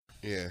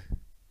Yeah.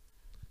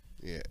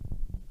 Yeah.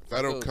 If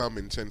I don't come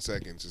in 10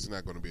 seconds, it's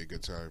not going to be a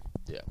good time.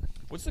 Yeah.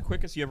 What's the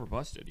quickest you ever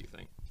busted, do you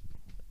think?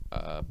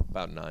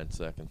 About 9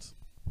 seconds.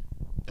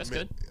 That's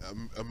good.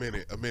 A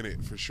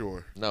minute for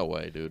sure. No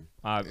way, dude.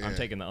 I'm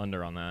taking the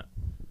under on that.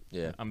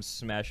 Yeah. I'm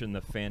smashing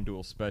the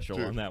FanDuel special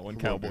Dude, on that one,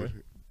 come on, cowboy.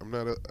 dude. I'm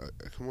not a.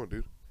 Come on,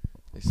 dude.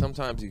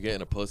 Sometimes you get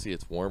in a pussy,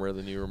 it's warmer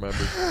than you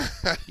remember.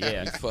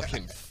 Yeah. You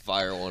fucking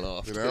fire one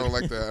off. Dude, I don't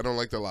like that. I don't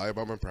like to lie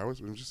about my prowess,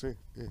 but I'm just saying.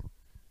 Yeah.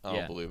 I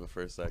don't believe it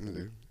for a second.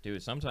 Dude.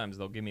 Dude, sometimes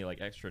they'll give me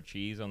like extra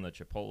cheese on the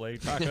Chipotle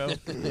taco.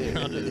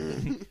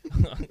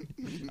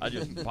 I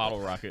just bottle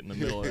rocket in the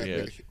middle of that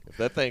bitch. If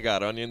that thing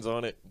got onions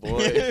on it,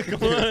 boy.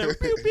 Come on.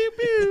 Pew, pew,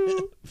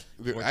 pew.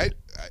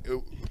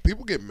 Dude,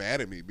 people get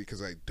mad at me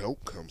because I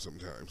don't come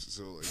sometimes.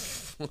 So like,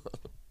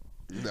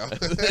 no.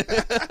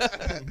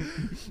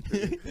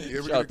 You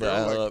ever Shut get a girl the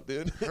hell like, up,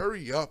 dude.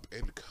 hurry up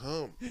and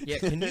come? Yeah,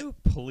 can you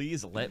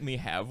please let me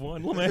have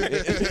one, Lemaire?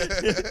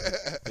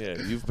 Yeah,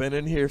 you've been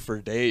in here for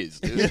days,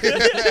 dude.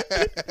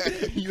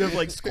 You have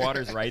like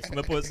squatter's rights in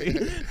the pussy.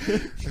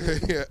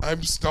 Yeah,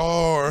 I'm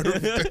starved.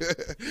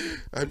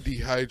 I'm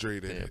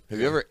dehydrated. Yeah. Have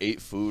you ever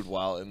ate food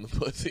while in the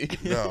pussy?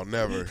 No,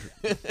 never.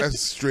 That's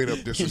straight up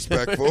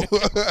disrespectful.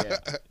 Yeah.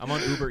 I'm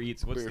on Uber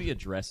Eats. What's the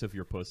address of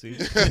your pussy?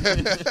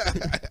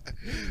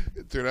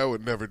 Dude, I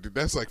would never do.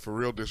 That's like for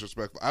real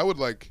disrespectful. I would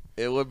like.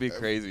 It would be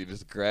crazy.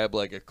 Just grab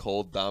like a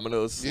cold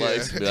Domino's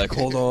slice and be like,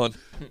 "Hold on."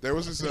 There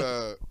was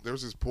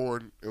this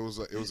porn. It was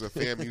a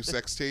FAMU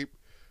sex tape.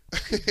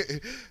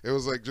 It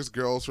was like just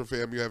girls from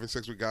FAMU having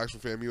sex with guys from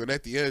FAMU, and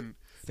at the end,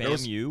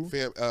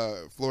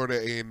 FAMU,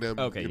 Florida A&M.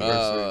 Okay,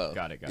 University.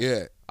 got it.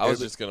 Yeah, I was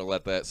just gonna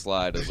let that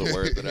slide as a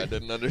word that I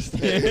didn't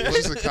understand. It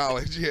was a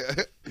college. Yeah.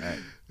 Right.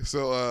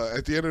 So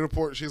at the end of the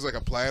porn, she's like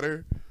a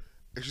platter,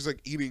 and she's like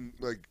eating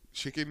like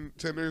chicken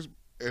tenders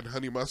and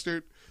honey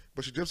mustard,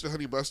 but she dips the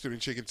honey mustard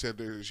and chicken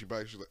tenders, and she's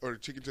like, or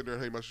chicken tender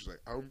and honey mustard. She's like,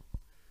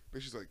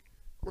 then she's like,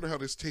 I wonder how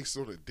this tastes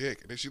on a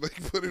dick, and then she like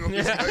put it on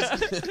this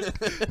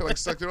nice, and like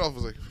sucked it off. I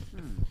was like,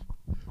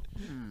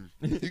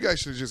 you guys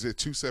should have just did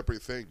two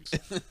separate things.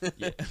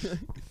 Yeah.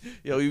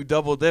 Yo, you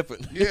double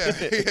dipping. Yeah,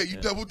 you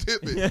double dip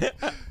it.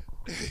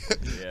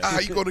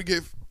 You gonna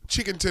get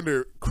chicken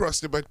tender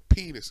crust in my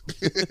penis.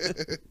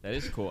 That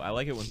is cool. I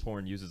like it when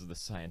porn uses the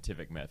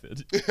scientific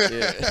method.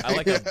 Yeah. I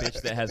like a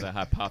bitch that has a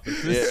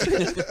hypothesis.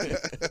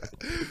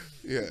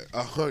 Yeah,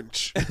 a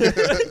hunch.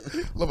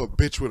 Love a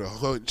bitch with a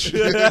hunch.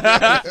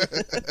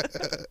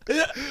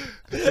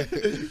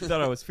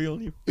 Thought I was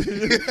feeling you.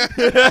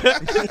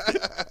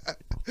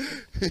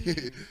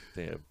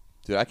 Damn.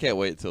 Dude, I can't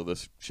wait until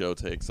this show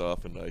takes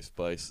off and Ice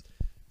Spice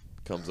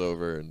comes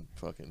over and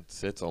fucking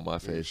sits on my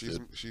face,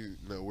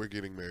 No, we're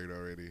getting married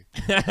already.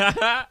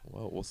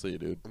 Well, we'll see,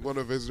 dude. I'm going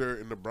to visit her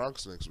in the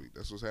Bronx next week.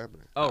 That's what's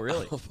happening. Oh,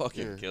 really? I'll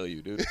fucking kill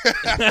you, dude.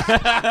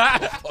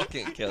 I'll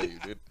fucking kill you,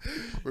 dude.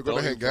 We're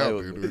gonna hang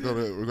out, dude.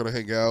 We're gonna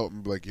hang out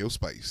and be like, yo,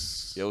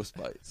 Spice. Yo,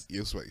 Spice.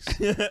 Yo, Spice.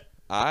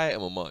 I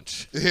am a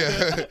munch.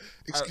 Yeah.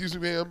 Excuse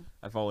me, ma'am.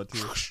 I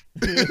volunteer.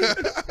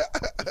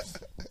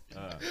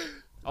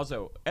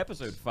 Also,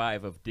 episode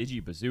 5 of Digi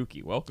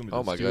Bazooki. Welcome to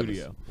the studio.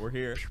 Goodness. We're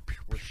here.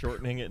 We're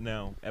shortening it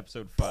now.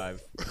 Episode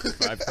 5.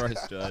 5-star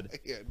stud.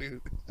 Yeah,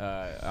 dude.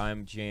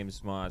 I'm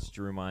James Moss,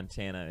 Drew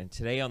Montana, and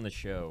today on the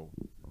show,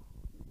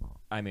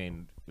 I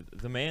mean,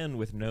 the man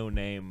with no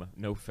name,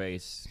 no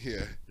face.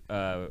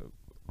 Yeah.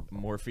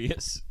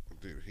 Morpheus.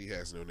 Dude, he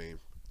has no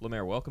name.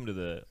 Lemaire, welcome to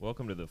the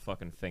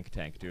fucking think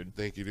tank, dude.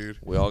 Thank you, dude.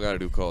 We all got to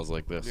do calls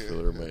like this for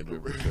the remainder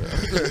of the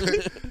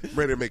show.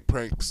 Ready to make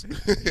pranks.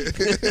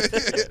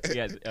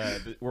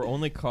 We're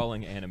only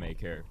calling anime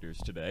characters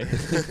today.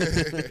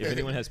 If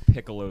anyone has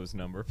Piccolo's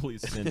number,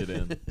 please send it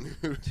in.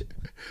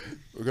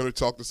 We're gonna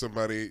talk to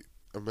somebody.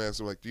 I'm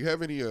asking like, do you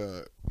have any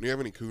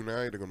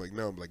kunai? They're gonna be like,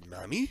 no. I'm like,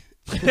 nani?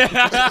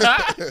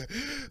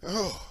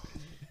 Oh,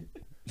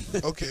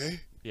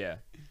 okay. Yeah.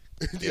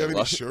 Do you have any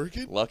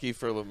shuriken? Lucky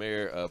for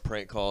Lemaire,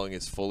 prank calling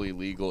is fully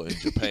legal in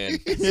Japan,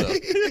 so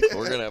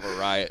we're gonna have a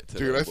riot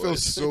today. Dude, I feel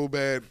so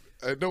bad.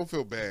 I don't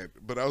feel bad,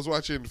 but I was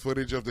watching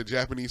footage of the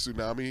Japanese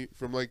tsunami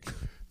from like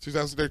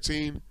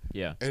 2013.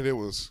 Yeah. And it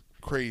was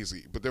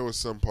crazy, but there was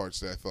some parts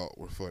that I thought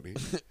were funny.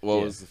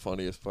 What was the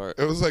funniest part?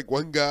 It was like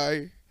one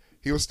guy.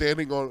 He was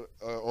standing on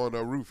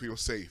a roof. He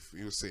was safe.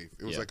 It was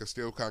like a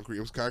steel concrete.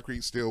 It was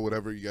concrete, steel,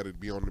 whatever you got to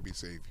be on to be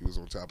safe. He was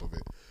on top of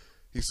it.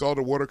 He saw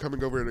the water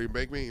coming over the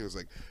embankment. He was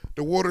like,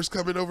 the water's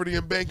coming over the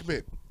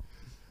embankment.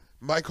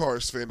 My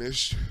car's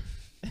finished.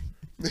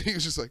 He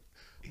was just like,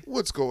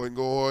 what's going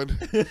on?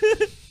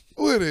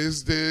 What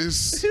is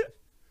this?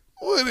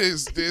 What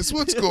is this?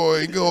 What's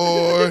going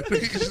on?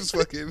 He's just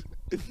fucking...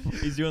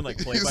 He's doing like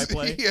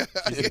play-by-play. Yeah,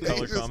 he's a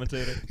color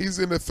commentator. He's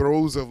in the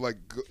throes of like,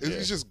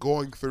 he's just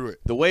going through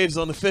it. The waves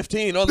on the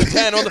 15, on the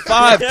 10, on the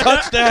 5,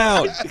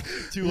 touchdown.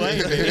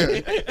 Tulane,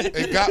 baby.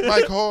 It got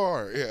my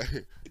car. Yeah.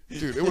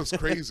 Dude, it was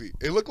crazy.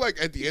 It looked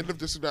like at the end of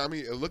the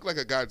tsunami, it looked like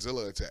a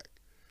Godzilla attack.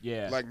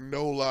 Yeah. Like,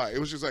 no lie. It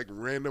was just like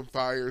random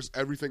fires.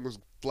 Everything was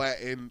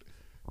flattened.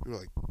 We were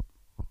like,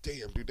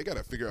 damn, dude, they got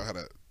to figure out how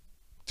to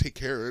take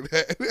care of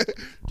that.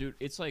 Dude,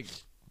 it's like,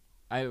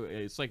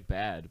 It's like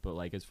bad, but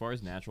like as far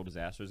as natural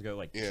disasters go,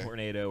 like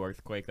tornado,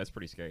 earthquake, that's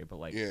pretty scary. But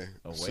like a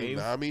wave,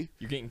 tsunami,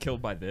 you're getting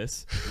killed by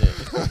this.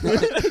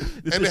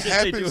 And it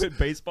happens. They do at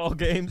baseball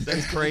games.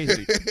 That's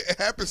crazy. It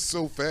happens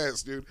so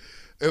fast, dude.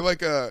 And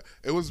like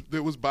it was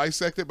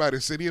bisected by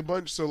the city a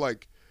bunch. So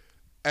like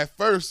at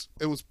first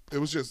it was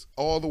just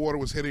all the water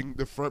was hitting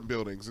the front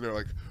buildings, and they're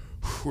like,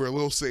 we're a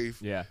little safe.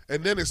 Yeah.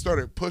 And then it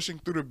started pushing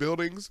through the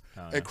buildings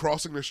and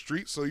crossing the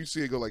street. So you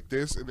see it go like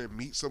this and then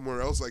meet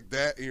somewhere else like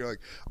that. And you're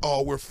like,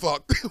 oh, we're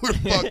fucked. We're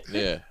fucked.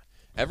 Yeah.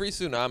 Every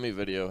tsunami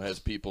video has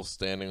people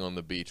standing on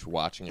the beach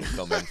watching it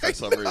come in for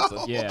some reason.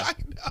 Yeah.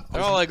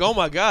 They're all like, oh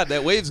my God,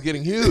 that wave's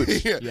getting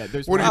huge. Yeah,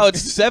 there's wow,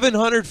 it's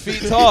 700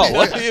 feet tall.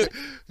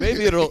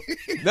 Maybe it'll.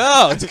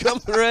 No, it's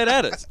coming right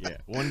at us. Yeah.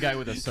 One guy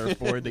with a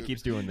surfboard that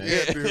keeps doing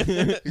this. Yeah,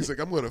 dude. He's like,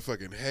 I'm going to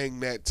fucking hang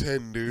that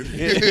 10, dude.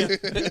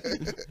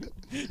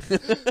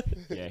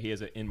 Yeah, he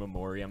has an in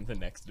memoriam the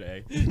next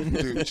day.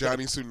 Dude,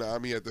 Johnny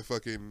Tsunami at the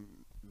fucking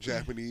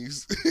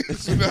Japanese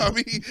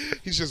tsunami.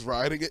 He's just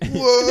riding it.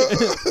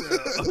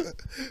 Whoa!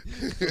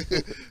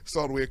 It's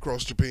all the way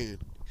across Japan.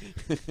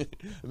 I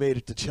made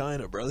it to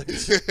China,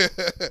 brothers.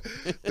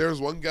 There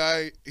was one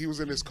guy, he was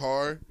in his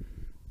car.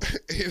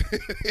 He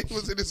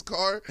was in his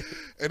car,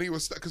 and he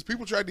was because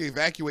people tried to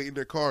evacuate in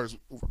their cars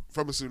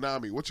from a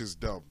tsunami, which is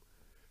dumb.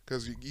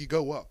 Because you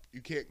go up, you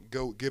can't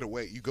get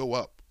away. You go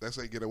up. That's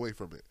how you get away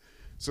from it.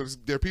 So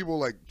there are people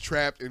like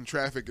trapped in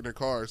traffic in their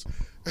cars,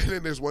 and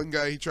then there's one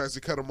guy, he tries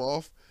to cut them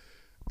off,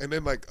 and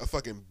then like a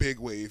fucking big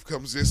wave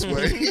comes this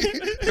way,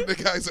 and the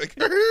guy's like,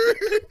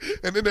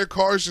 and then their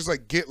cars just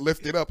like get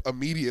lifted up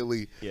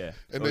immediately. Yeah,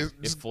 and it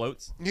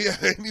floats. Yeah,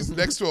 and he's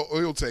next to an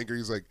oil tanker.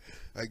 He's like,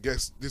 I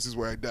guess this is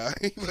where I die.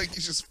 Like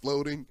he's just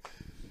floating.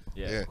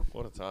 Yeah,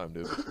 what a time,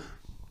 dude.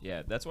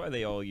 Yeah, that's why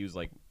they all use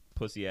like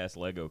pussy ass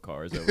Lego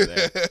cars over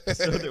there,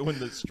 so that when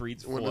the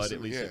streets flood,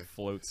 at least it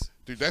floats.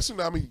 Dude, that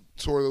tsunami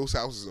tore those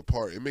houses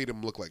apart. It made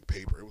them look like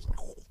paper. It was like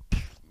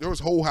there was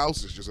whole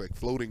houses just like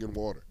floating in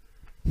water.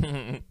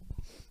 Can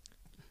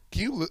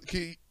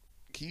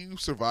you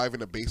survive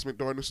in a basement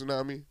during a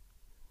tsunami?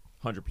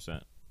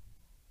 100%.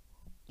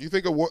 You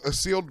think a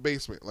sealed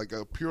basement, like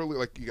a purely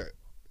like you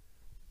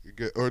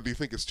get, or do you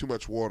think it's too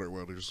much water?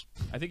 Well, there's.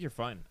 I think you're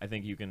fine. I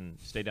think you can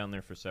stay down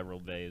there for several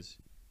days.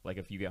 Like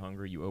if you get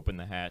hungry, you open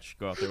the hatch,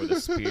 go out there with a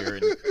spear,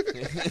 and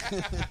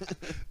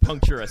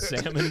puncture a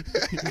salmon.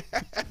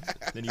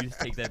 Then you just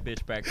take that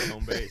bitch back to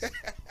home base.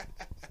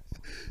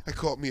 I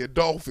caught me a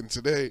dolphin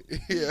today.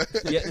 Yeah.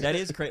 Yeah, that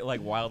is great.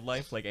 Like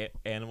wildlife, like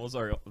animals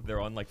they're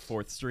on like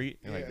 4th Street.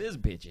 And like this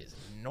bitch is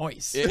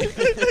nice. Yeah.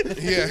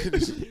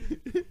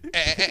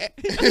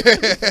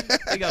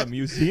 They got a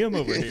museum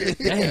over here.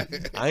 Dang.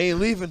 I ain't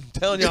leaving. I'm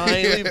telling you, I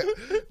ain't leaving.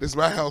 This is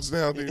my house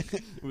now, dude.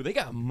 Ooh, they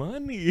got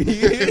money.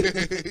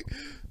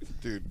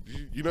 Dude,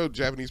 you know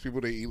Japanese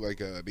people, they eat like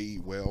they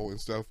eat whale and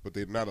stuff, but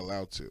they're not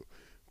allowed to.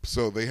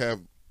 So they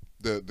have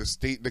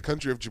the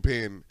country of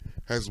Japan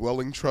has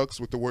welling trucks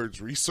with the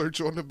words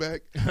research on the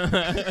back.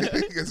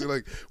 Because they're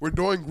like, we're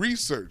doing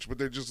research, but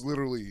they're just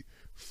literally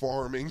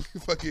farming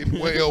fucking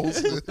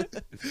whales.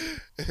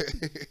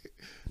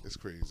 It's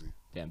crazy.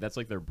 Damn, that's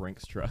like their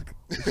Brinks truck.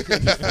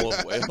 Full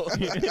of whales.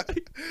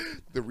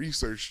 The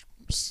research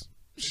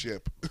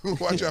ship.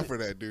 Watch out for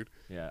that, dude.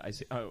 Yeah, I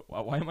see.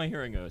 Why am I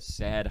hearing a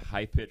sad,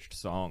 high-pitched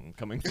song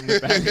coming from the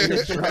back of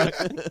your truck?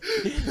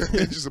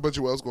 Just a bunch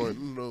of whales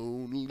going,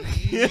 lonely.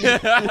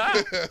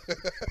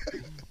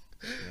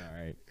 All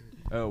right.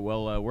 Oh,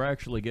 well, we're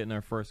actually getting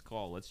our first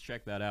call. Let's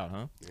check that out,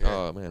 huh? Yeah.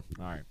 Oh, man.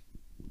 All right.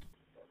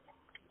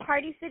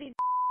 Party City,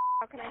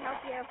 how can I help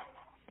you?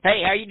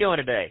 Hey, how you doing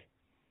today?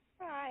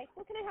 Hi,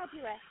 what can I help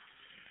you with?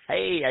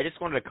 Hey, I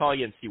just wanted to call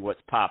you and see what's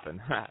popping.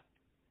 I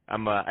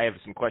have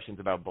some questions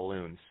about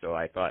balloons, so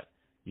I thought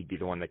you'd be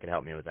the one that could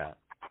help me with that.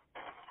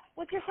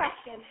 What's your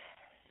question?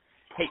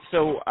 Hey,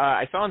 so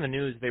I saw in the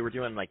news they were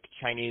doing like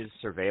Chinese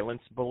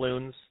surveillance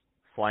balloons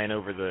flying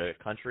over the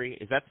country.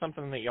 Is that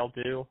something that y'all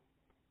do?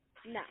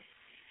 No.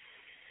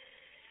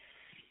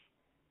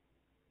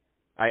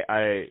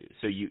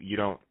 So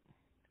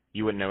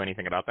you wouldn't know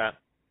anything about that?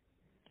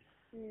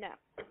 No.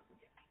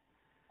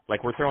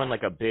 Like we're throwing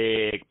like a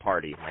big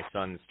party. My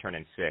son's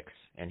turning 6,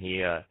 and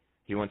he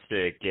wants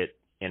to get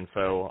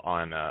info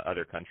on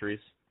other countries.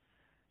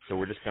 So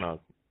we're just gonna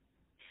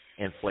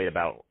inflate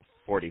about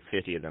 40,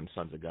 50 of them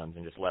sons of guns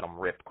and just let them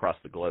rip across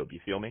the globe. You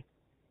feel me?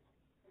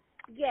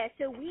 Yeah,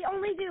 so we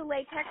only do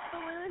latex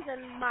balloons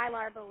and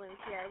mylar balloons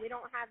here. We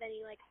don't have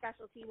any like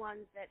specialty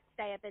ones that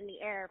stay up in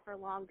the air for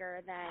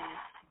longer than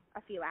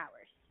a few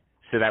hours.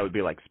 So that would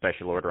be like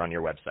special order on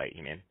your website,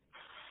 you mean?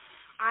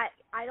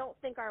 I don't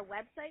think our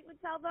website would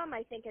sell them.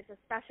 I think it's a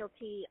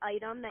specialty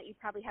item that you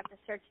probably have to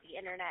search the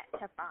internet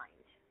to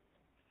find.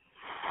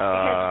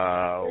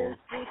 Because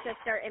reach a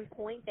certain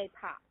point, they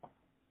pop.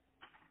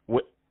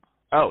 What?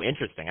 Oh,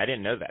 interesting. I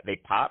didn't know that. They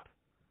pop?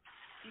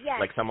 Yes.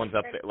 Like someone's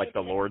up there, like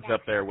the Lord's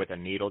up there with a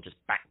needle, just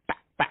back,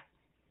 back, back.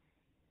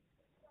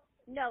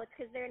 No, it's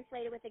because they're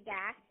inflated with a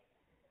gas.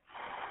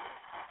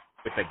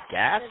 With a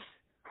gas?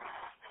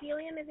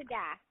 Helium is a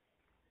gas.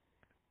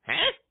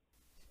 Huh?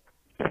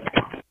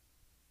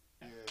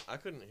 I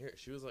couldn't hear.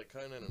 She was like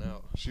cutting in and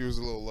out. She was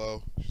a little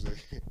low. She's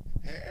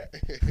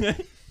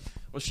like,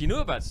 Well, she knew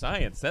about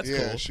science. That's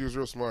yeah, cool. she was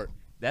real smart.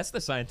 That's the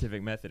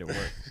scientific method at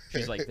work.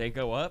 She's like, they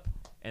go up,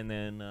 and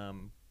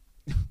then,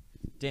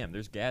 damn,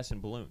 there's gas in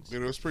balloons.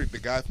 Dude, it was pretty. The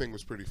guy thing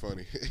was pretty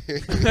funny.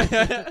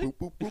 Boop,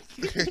 boop,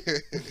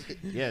 boop.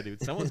 Yeah,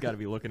 dude, someone's got to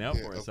be looking out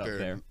for us up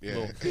there.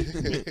 Yeah.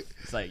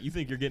 It's like, you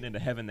think you're getting into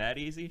heaven that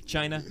easy?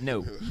 China?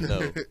 No.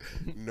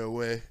 No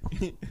way.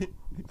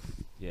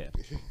 Yeah.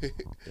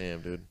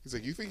 Damn, dude. He's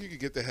like, you think you could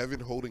get to heaven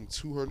holding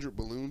 200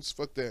 balloons?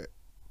 Fuck that.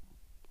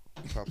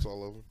 Pops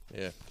all over.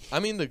 Yeah. I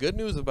mean, the good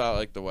news about,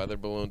 like, the weather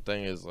balloon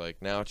thing is,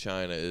 like, now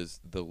China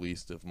is the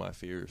least of my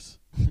fears.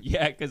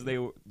 Yeah, because they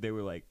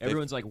were like,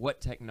 everyone's like,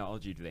 what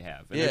technology do they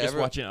have? And Yeah, they're just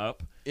watching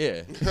up.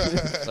 Yeah.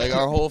 Like,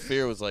 our whole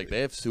fear was, like, they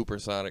have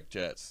supersonic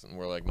jets. And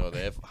we're like, no,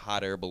 they have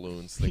hot air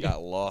balloons that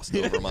got lost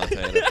over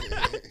Montana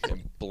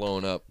and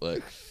blown up.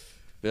 Like,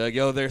 they're like,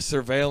 yo, there's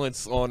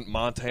surveillance on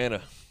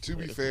Montana. To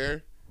be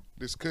fair,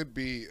 this could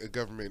be a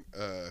government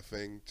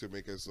thing to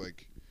make us,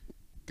 like,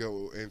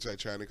 go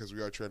anti-China, because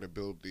we are trying to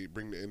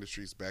bring the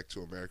industries back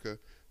to America,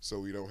 so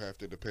we don't have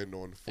to depend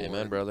on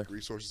foreign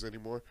resources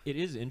anymore. It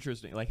is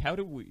interesting. Like, how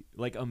do we,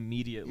 like,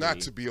 immediately... Not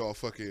to be all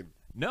fucking...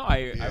 No,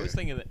 I was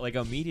thinking that, like,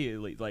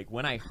 immediately, like,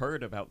 when I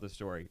heard about the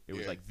story, it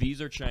was like,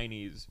 these are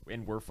Chinese,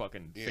 and we're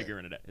fucking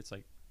figuring it out. It's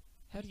like,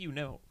 how do you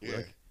know? Yeah.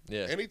 Like,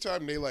 Yeah.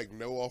 Anytime they, like,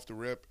 know off the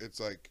rip, it's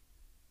like,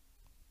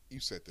 you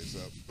set this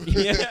up.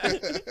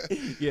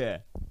 Yeah.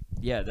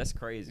 Yeah, that's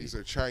crazy. These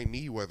are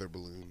Chinese weather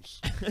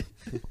balloons.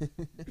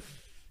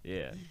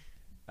 Yeah.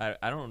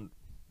 I don't...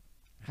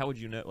 How would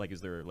you know? Like,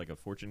 is there, like, a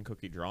fortune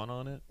cookie drawn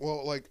on it?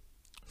 Well, like...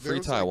 Free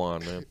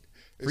Taiwan, man.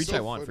 Free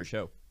Taiwan, for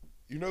sure.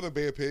 You know the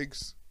Bay of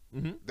Pigs?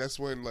 Mm-hmm. That's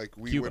when, like,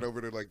 we Cuba. went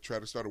over to, like, try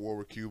to start a war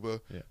with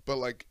Cuba. Yeah. But,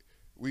 like,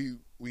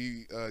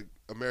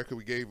 America,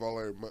 we gave all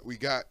our... We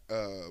got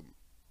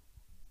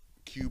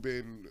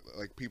Cuban,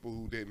 like, people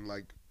who didn't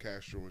like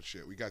Castro and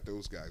shit. We got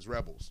those guys,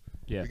 rebels.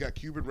 Yeah. We got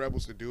Cuban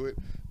rebels to do it,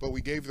 but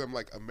we gave them,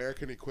 like,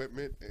 American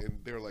equipment, and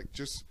they're like,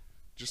 just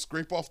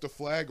scrape off the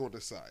flag on the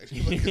side.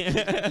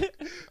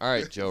 All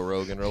right, Joe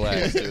Rogan,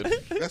 relax, dude.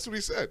 That's what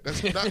he said.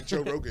 That's not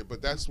Joe Rogan,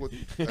 but that's what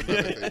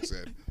another thing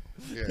said.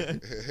 Yeah.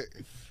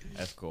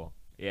 That's cool.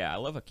 Yeah, I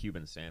love a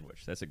Cuban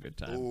sandwich. That's a good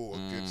time. Oh,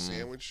 a good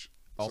sandwich.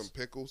 Also, some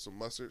pickles, some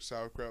mustard,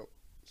 sauerkraut,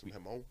 some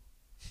hamon.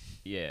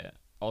 Yeah.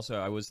 Also,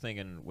 I was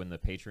thinking when the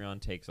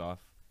Patreon takes off,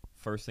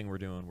 first thing we're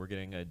doing, we're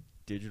getting a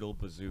digital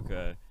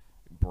Bazooka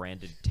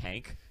branded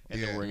tank,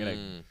 and then we're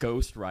gonna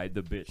ghost ride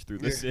the bitch through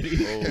the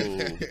city.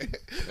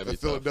 Oh,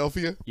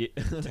 Philadelphia? Yeah.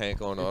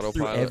 Tank on Through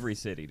autopilot. every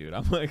city, dude.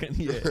 I'm like,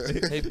 yeah.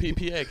 Hey,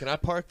 PPA, can I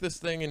park this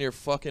thing in your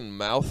fucking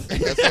mouth?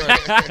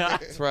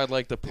 That's where I'd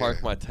like to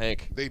park my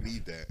tank. They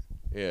need that.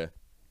 Yeah.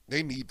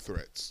 They need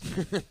threats.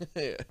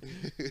 Yeah.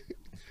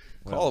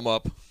 Call them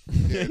up.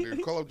 Yeah,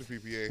 dude, call up the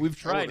PPA. We've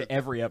tried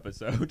every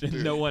episode,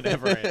 and no one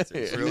ever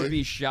answers. Really? You'd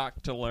be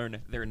shocked to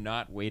learn they're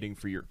not waiting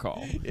for your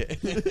call. Yeah.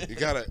 You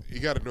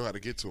gotta know how to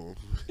get to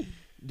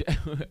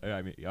them.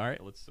 I mean, all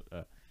right, let's.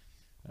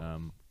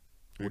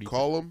 You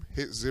call them,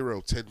 hit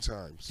 0 10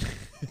 times.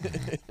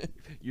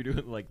 You're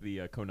doing like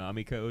the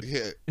Konami code.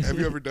 Yeah. Have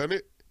you ever done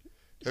it?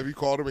 Have you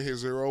called them and hit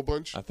 0 a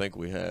bunch? I think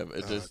we have.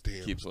 It just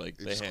damn. keeps like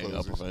It they just hang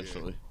closes, up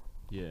eventually.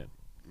 Yeah.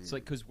 It's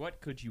like, because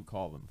what could you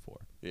call them for?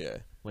 Yeah.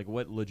 Like,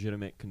 what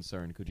legitimate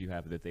concern could you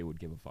have that they would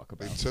give a fuck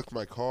about? They took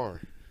my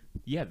car.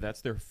 Yeah,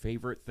 that's their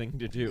favorite thing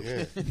to do.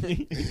 Yeah.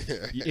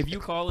 If you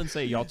call and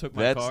say, y'all took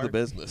my That's car. the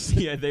business.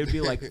 Yeah, they'd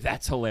be like,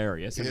 that's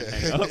hilarious. And then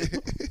hang up.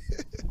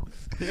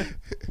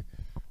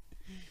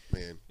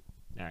 Man.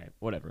 All right,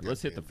 whatever.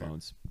 Let's hit the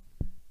phones.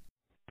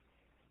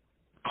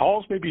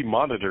 Calls may be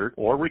monitored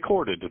or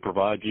recorded to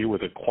provide you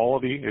with a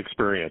quality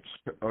experience.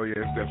 Oh, yeah,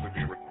 it's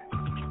definitely.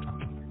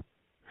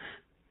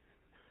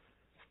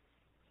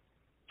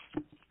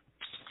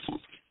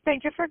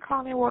 Thank you for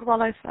calling World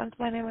Wildlife Fund.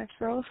 My name is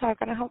Rose. How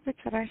can I help you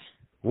today?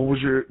 What was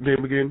your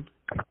name again?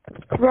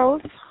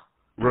 Rose?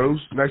 Rose?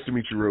 Nice to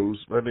meet you, Rose.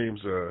 My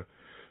name's the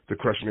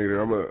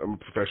Crushinator. I'm a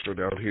professional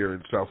down here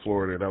in South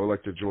Florida, and I would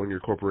like to join your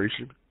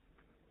corporation.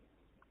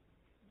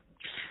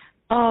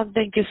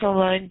 Thank you so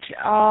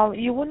much.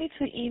 You will need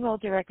to email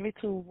directly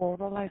to World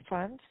Wildlife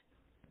Fund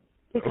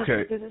because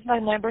this is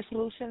my member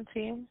solution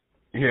team.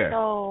 Yeah.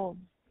 So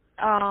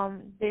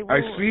they will,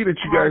 I see that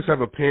you guys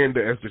have a panda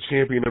as the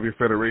champion of your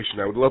federation.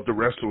 I would love to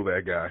wrestle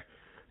that guy.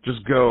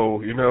 Just go,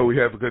 we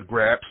have a good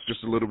graps,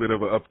 just a little bit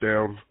of an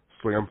up-down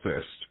slam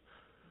fest.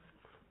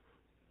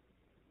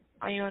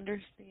 I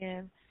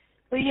understand.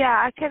 But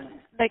yeah, I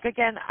can, like,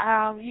 again,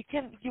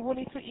 you will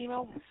need to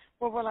email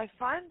World Wildlife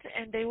Fund,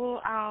 and they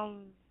will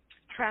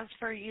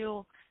transfer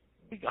you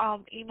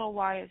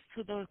email-wise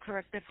to the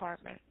correct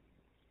department.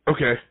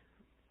 Okay.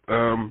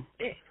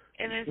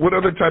 What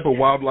other type of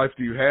wildlife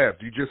do you have?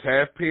 Do you just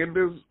have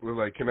pandas? Or,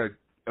 like, can I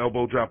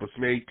elbow drop a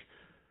snake?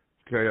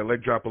 Can I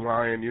leg drop a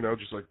lion?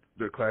 Just like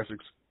the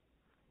classics.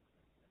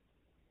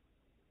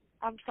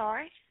 I'm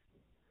sorry?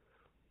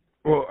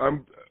 Well,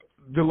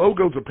 the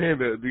logo's a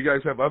panda. Do you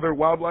guys have other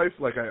wildlife?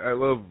 Like, I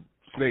love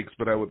snakes,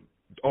 but I would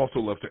also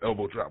love to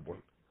elbow drop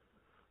one.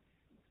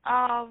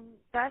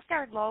 That's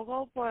their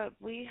logo, but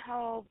we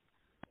help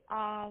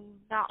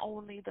not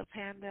only the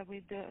panda,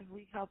 we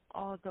help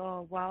all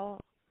the wild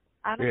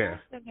animals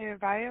in the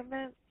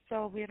environment,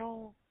 so we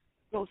don't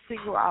go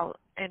single out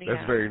any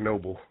That's very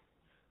noble.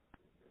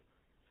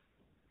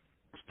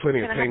 There's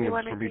plenty of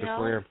penguins for me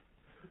to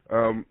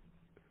slam.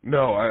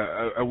 No,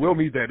 I will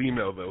need that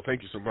email though.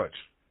 Thank you so much.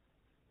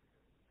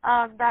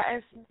 That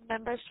is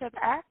Membership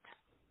Act.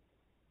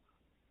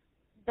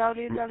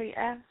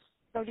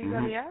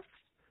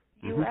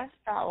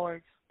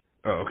 WWF.us.org.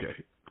 Oh, okay,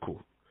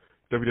 cool.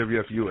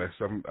 WWF US.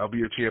 I'll be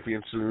your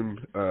champion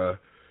soon.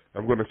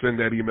 I'm going to send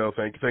that email.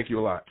 Thank you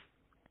a lot.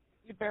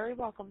 You're very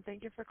welcome.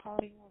 Thank you for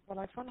calling World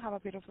Life Fun. Have a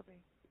beautiful day.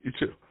 You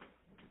too.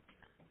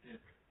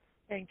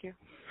 Thank you.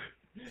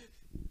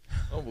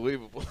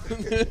 Unbelievable.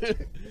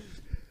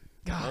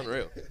 God.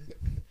 Unreal.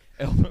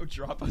 Elbow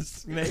drop a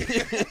snake.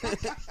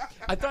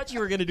 I thought you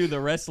were gonna do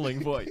the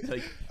wrestling voice,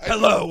 like,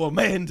 "Hello,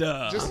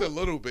 Amanda." Just a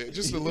little bit.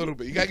 Just a little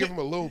bit. You gotta give him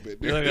a little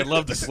bit. You're like, I'd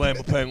love to slam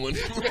a penguin.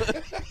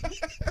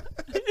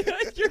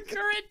 Your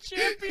current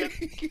champion.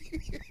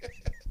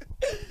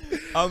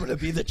 I'm gonna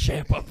be the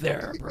champ up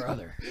there,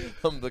 brother.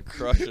 I'm the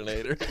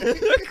Crushinator.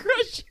 The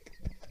crush.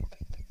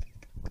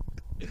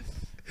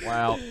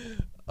 Wow.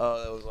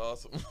 Oh, that was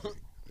awesome.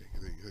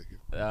 Thank you.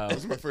 That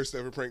was my first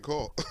ever prank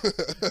call.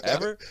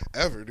 Ever?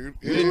 Ever, dude.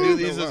 You didn't do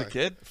these as a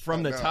kid?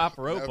 From the top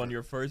rope on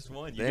your first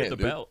one, you get the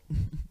belt.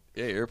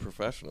 Yeah, you're a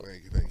professional.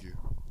 Thank you.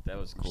 That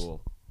was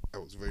cool.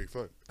 That was very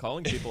fun.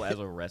 Calling people as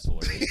a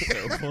wrestler is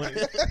so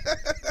funny.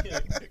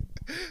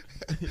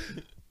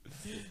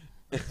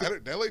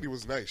 That lady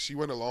was nice. She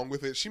went along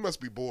with it. She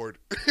must be bored.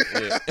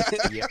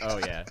 Yeah. Oh,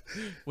 yeah.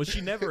 Well,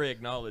 she never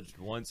acknowledged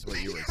once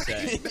what you were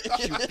saying.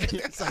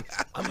 It's like,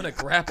 I'm going to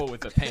grapple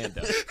with the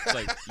panda. It's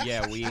like,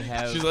 yeah, we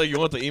have... She's like, you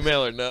want the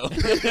email or no?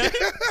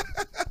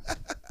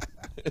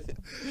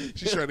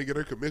 She's trying to get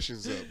her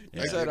commissions up.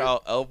 He said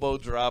I'll elbow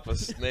drop a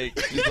snake.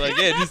 She's like,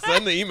 yeah, just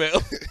send the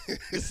email.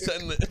 Just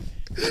send it.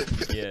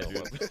 Yeah,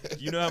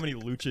 dude. You know how many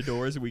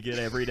luchadors we get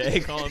every day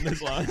calling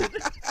this line?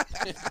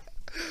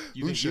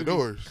 You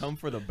Luchadors. Come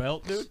for the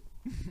belt, dude?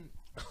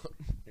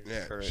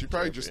 Yeah, she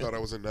probably just thought I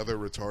was another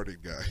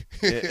retarded guy.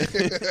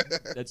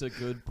 That's a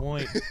good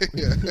point.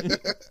 Yeah.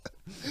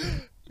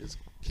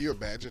 Can you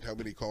imagine how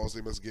many calls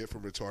they must get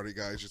from retarded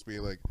guys just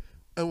being like,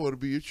 I want to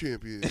be a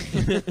champion.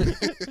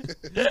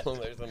 Well,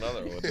 there's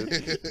another one.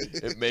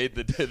 It made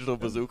the digital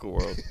bazooka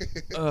world.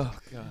 Oh,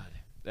 God.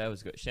 That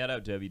was good. Shout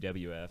out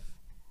WWF.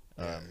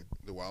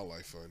 The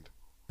Wildlife Fund.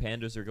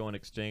 Pandas are going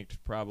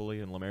extinct, probably,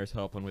 and Lemaire's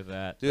helping with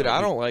that. Dude,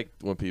 I don't like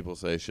when people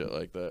say shit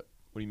like that.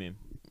 What do you mean?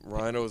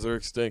 Rhinos are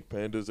extinct.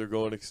 Pandas are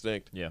going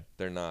extinct. Yeah.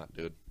 They're not,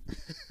 dude.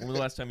 When was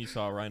the last time you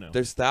saw a rhino?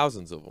 There's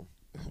thousands of them.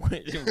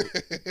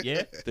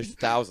 Yeah? There's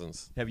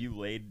thousands. Have you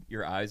laid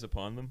your eyes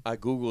upon them? I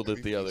Googled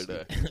it the other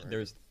day.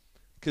 There's...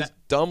 Because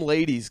dumb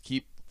ladies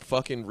keep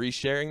fucking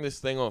resharing this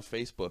thing on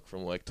Facebook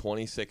from like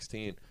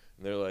 2016.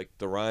 And they're like,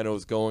 the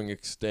rhino's going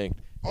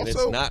extinct. And Also,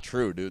 it's not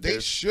true, dude. They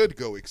should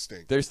go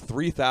extinct. There's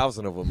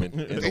 3,000 of them in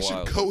the wild. They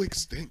should go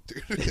extinct,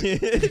 dude.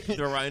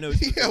 The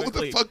rhinos. Yeah, what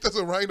the fuck does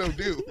a rhino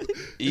do?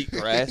 Eat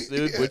grass,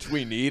 dude, which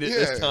we need at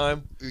this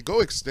time.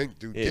 Go extinct,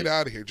 dude. Get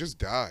out of here. Just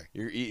die.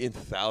 You're eating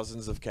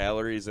thousands of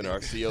calories in our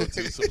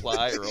CO2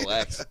 supply.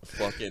 Relax,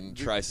 fucking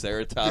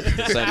Triceratops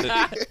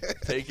descendant.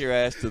 Take your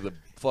ass to the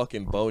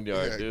fucking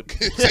boneyard, dude.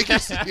 Take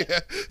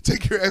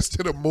your ass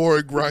to the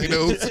morgue,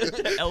 rhinos.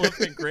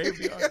 Elephant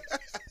graveyard.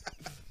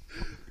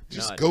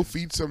 Just go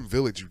feed some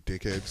village, you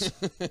dickheads.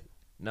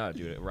 No,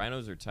 dude,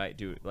 rhinos are tight,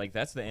 dude. Like,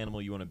 that's the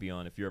animal you want to be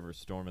on if you're ever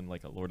storming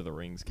like a Lord of the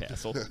Rings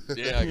castle.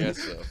 Yeah, I guess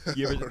so.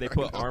 They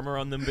put armor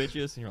on them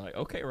bitches, and you're like,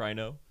 okay,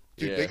 rhino.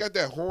 Dude, they got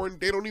that horn.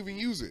 They don't even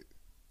use it.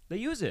 They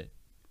use it.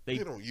 They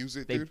don't use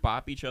it, They dude.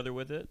 bop each other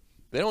with it.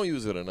 They don't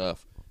use it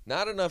enough.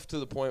 Not enough to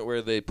the point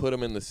where they put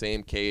them in the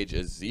same cage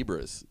as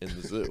zebras in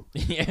the zoo.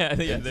 Yeah.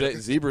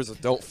 Zebras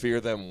don't fear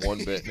them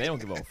one bit. They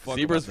don't give a fuck.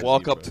 Zebras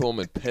walk up to them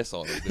and piss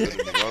on them, dude,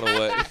 and run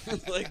away.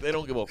 Like, they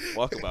don't give a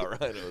fuck about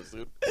rhinos,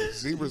 dude.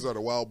 Zebras are the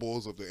wild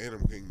bulls of the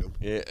animal kingdom.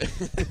 Yeah.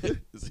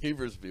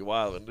 Zebras be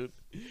wildin', dude.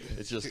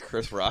 It's just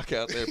Chris Rock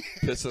out there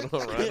pissing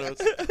on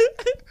rhinos.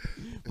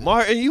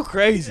 Martin, you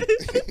crazy.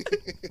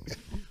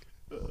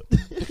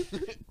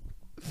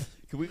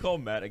 Can we call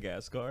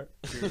Madagascar?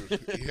 Dude,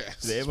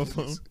 yes. Do they have a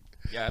phone?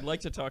 Yeah, I'd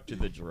like to talk to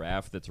the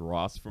giraffe that's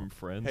Ross from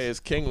Friends. Hey, is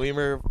King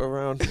Lemur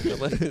around?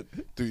 Dude,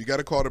 you got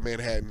to call the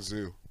Manhattan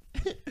Zoo.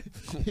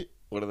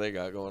 What do they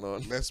got going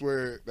on? That's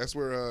where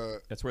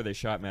they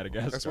shot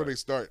Madagascar. That's where they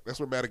start. That's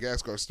where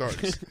Madagascar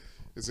starts.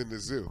 Is in the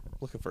zoo.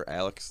 Looking for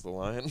Alex the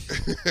lion.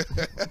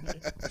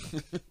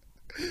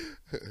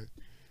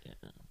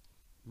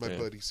 My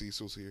buddy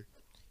Cecil's here.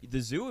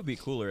 The zoo would be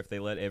cooler if they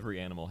let every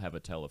animal have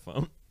a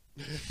telephone.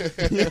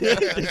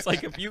 It's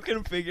like, if you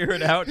can figure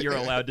it out, you're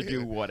allowed to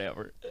do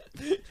whatever.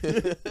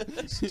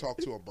 Talk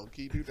to a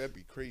monkey, dude. That'd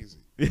be crazy.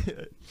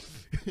 You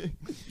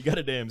got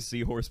a damn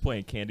seahorse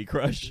playing Candy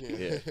Crush.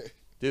 Yeah.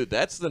 Dude,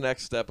 that's the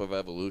next step of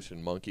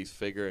evolution. Monkeys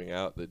figuring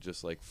out that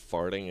just like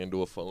farting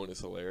into a phone is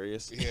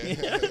hilarious.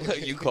 Yeah.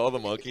 Like you call the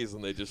monkeys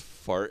and they just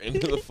fart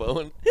into the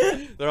phone.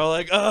 They're all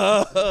like,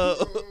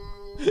 oh.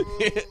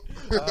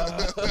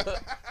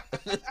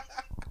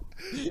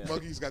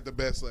 Monkeys got the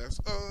best laughs.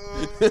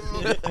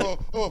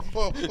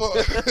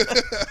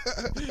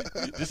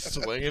 Just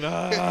swinging.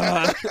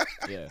 Yeah,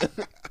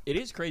 it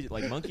is crazy.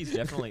 Like monkeys,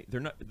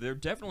 they're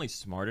definitely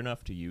smart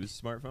enough to use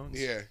smartphones.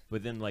 Yeah,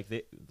 but then like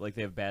they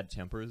have bad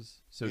tempers,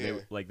 so Yeah.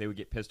 they would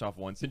get pissed off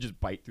once and just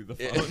bite through the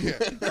phone.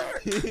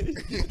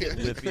 Get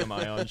lithium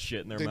ion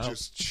shit in their they mouth.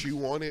 just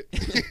chew on it.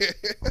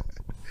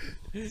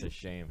 It's a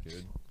shame,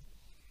 dude.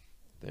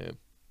 Damn,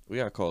 we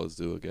gotta call a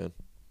zoo again.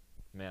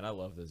 Man, I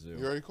love the zoo.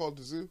 You already called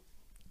the zoo?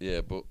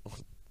 Yeah, but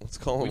let's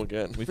call them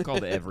again. We've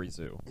called every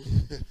zoo.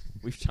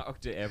 We've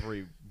talked to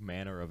every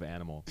manner of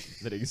animal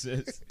that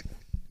exists.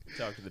 We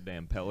talked to the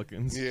damn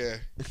pelicans. Yeah.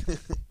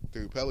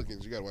 Dude,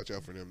 pelicans, you gotta watch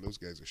out for them. Those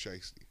guys are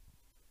shiesty.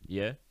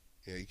 Yeah?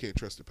 Yeah, you can't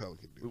trust a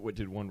pelican, dude. What,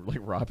 did one like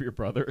rob your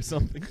brother or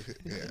something?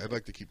 Yeah, I'd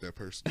like to keep that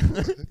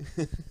person.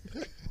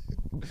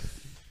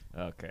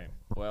 Okay.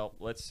 Well,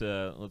 let's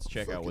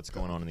check out what's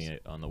going on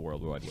on the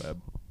World Wide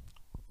Web.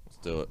 Let's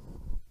do it.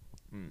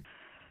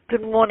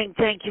 Good morning.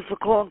 Thank you for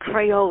calling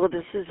Crayola.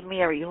 This is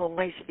Mary. Who am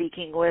I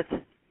speaking with?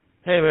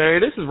 Hey,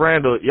 Mary, this is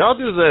Randall. Y'all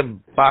do the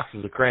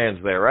boxes of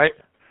crayons there, right?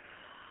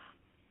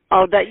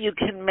 Oh, that you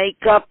can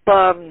make up,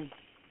 that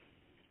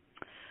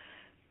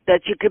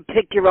you can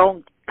pick your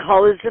own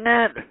colors in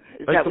that?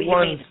 Is Like that the what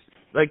ones, you mean?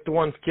 like the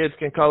ones kids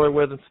can color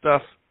with and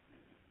stuff.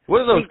 What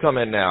do those come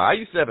in now? I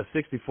used to have a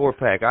 64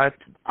 pack. I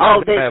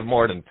have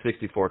more than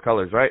 64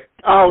 colors, right?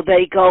 Oh,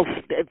 they go.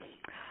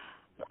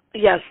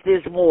 Yes,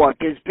 there's more.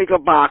 There's bigger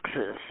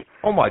boxes.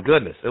 Oh my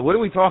goodness! What are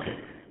we talking?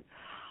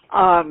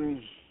 I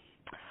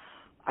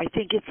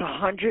think it's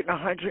 100 and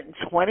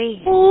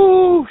 120.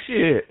 Ooh,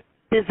 shit!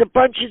 There's a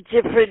bunch of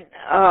different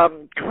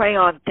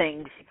crayon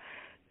things.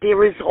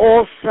 There is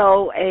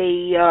also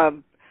a.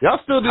 Y'all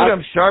still do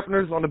them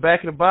sharpeners on the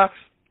back of the box?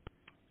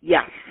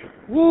 Yes.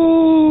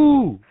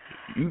 Woo!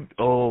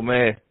 Oh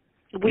man.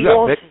 We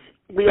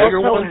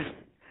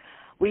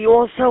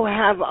also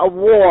have a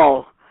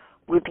wall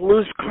with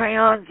loose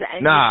crayons,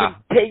 and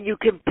you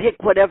can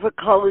pick whatever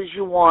colors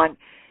you want.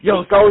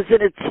 Yo, it goes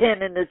in a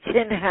tin, and the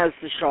tin has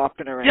the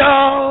sharpener in it.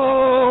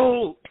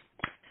 Yo!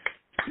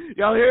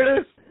 Y'all hear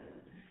this?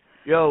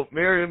 Yo,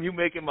 Miriam, you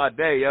making my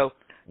day, yo.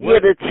 Yeah,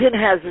 the tin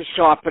has a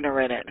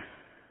sharpener in it.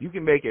 You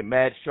can make it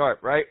mad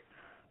sharp, right?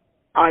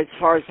 As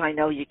far as I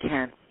know, you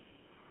can.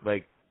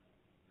 Like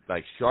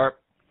sharp?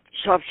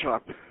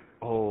 Sharp.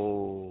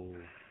 Oh,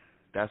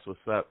 that's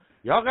what's up.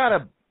 Y'all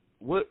got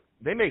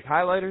they make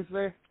highlighters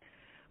there?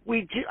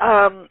 We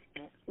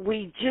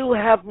do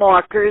have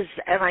markers,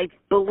 and I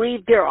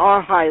believe there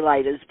are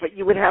highlighters, but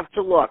you would have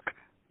to look.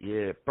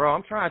 Yeah, bro,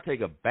 I'm trying to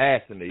take a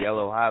bath in the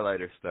yellow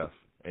highlighter stuff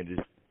and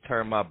just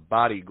turn my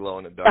body glow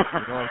in the dark. You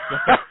know what I'm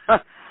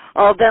saying?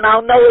 Oh, then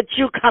I'll know it's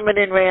you coming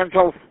in,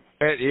 Randall.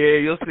 Yeah,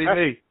 you'll see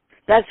me.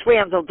 That's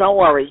Randall, don't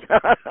worry.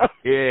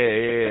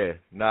 Yeah.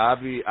 Nah,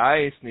 I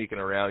ain't sneaking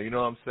around. You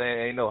know what I'm saying?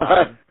 Ain't no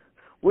hiding.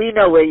 We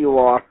know where you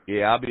are.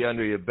 Yeah, I'll be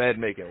under your bed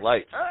making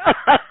lights.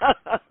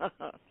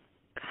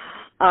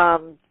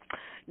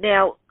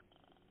 Now,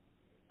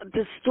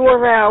 the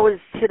store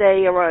hours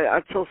today are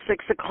until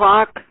 6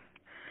 o'clock.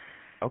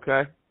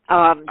 Okay.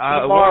 Tomorrow.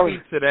 It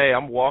won't be today.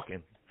 I'm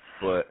walking,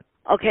 but.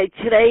 Okay,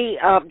 today,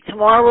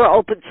 tomorrow we're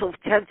open till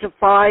 10 to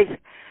 5,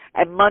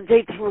 and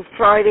Monday through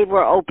Friday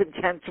we're open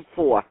 10 to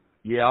 4.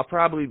 Yeah, I'll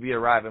probably be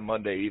arriving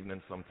Monday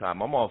evening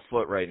sometime. I'm on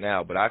foot right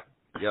now, but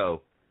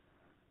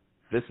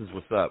this is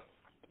what's up.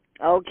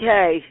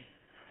 Okay.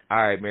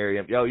 All right,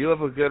 Miriam. Yo, you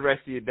have a good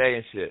rest of your day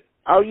and shit.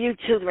 Oh, you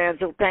too,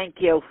 Randall. Thank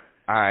you.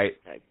 All right.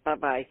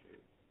 Bye-bye.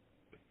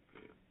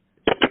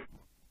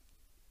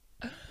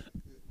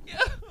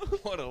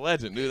 What a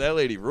legend, dude. That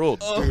lady ruled.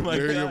 Oh, Dude, my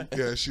Miriam, God.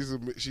 Yeah, she's a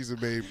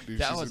babe, dude.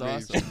 That she's was a babe.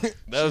 awesome.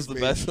 That was the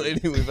best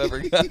lady we've ever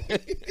got.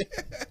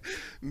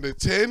 The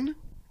 10,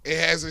 it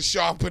has a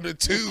sharpener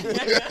too.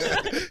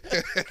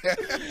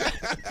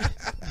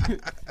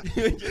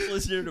 Just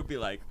listening to be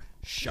like,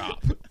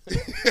 shop.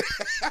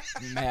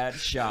 Mad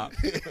shop.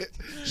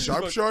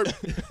 Sharp. Sharp.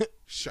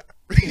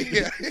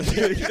 Yeah.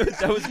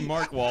 That was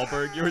Mark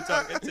Wahlberg you were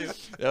talking to.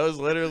 That was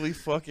literally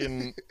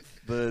fucking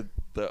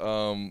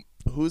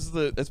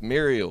that's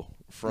Muriel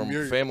from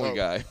Family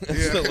Guy.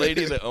 That's the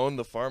lady that owned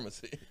the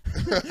pharmacy.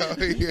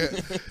 Yeah.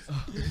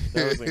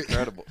 That was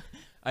incredible.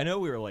 I know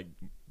we were like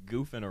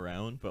goofing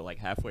around, but like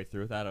halfway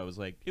through that, I was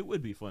like, it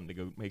would be fun to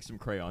go make some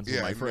crayons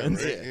with my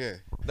friends. Right? Yeah.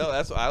 No,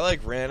 that's I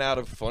ran out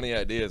of funny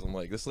ideas. I'm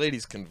like, this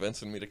lady's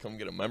convincing me to come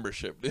get a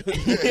membership, dude.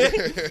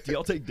 Do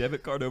y'all take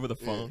debit card over the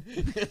phone?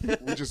 Yeah.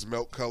 We just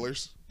melt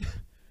colors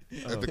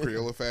at the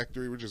Crayola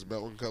factory. We're just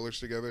melting colors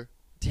together.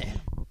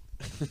 Damn.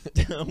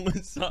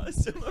 Almost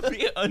awesome.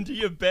 Be under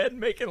your bed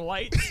making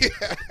lights. Dude,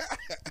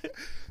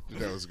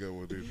 that was a good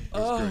one, dude. That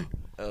was great.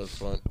 That was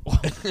fun.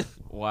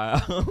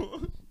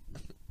 Wow.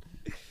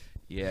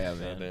 Yeah,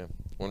 man. Damn.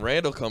 When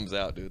Randall comes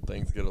out, dude,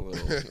 things get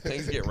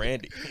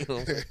randy. You know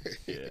what I'm saying?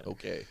 Yeah.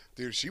 Okay.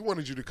 Dude, she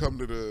wanted you to come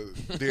to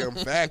the damn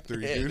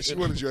factory, dude. She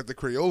wanted you at the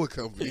Crayola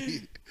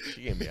company.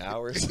 She gave me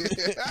hours.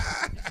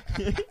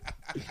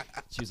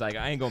 She's like,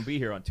 I ain't gonna be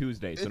here on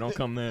Tuesday, so don't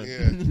come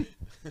then.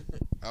 Yeah.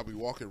 I'll be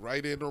walking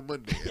right in on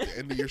Monday at the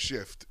end of your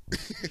shift.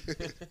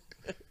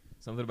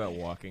 Something about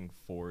walking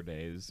 4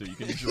 days so you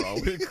can draw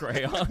with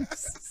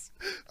crayons.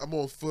 I'm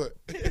on foot.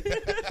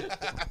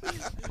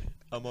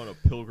 I'm on a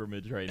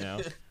pilgrimage right now.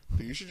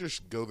 Dude, you should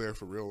just go there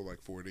for real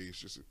like 4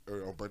 days,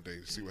 or on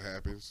Monday, to see what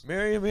happens.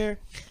 Mary, I'm here.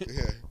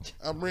 Yeah,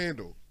 I'm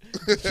Randall.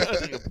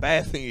 Take a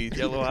bath and eat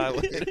yellow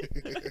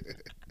highlighter.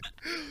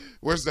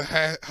 Where's the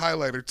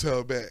highlighter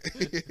tub at?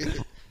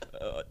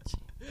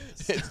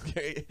 It's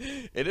great.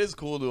 It is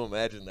cool to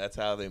imagine that's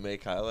how they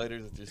make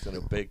highlighters, just in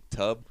a big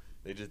tub.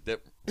 They just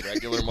dip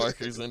regular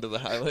markers into the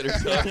highlighter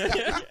tub.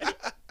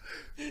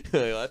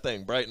 That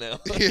thing bright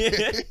now.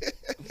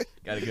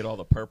 Got to get all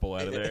the purple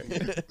out of there.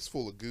 It's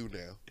full of goo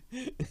now.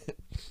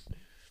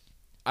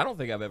 I don't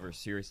think I've ever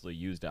seriously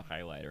used a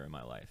highlighter in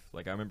my life.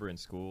 Like, I remember in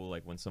school,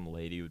 like, when some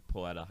lady would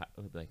pull out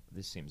like,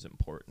 this seems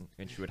important,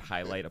 and she would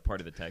highlight a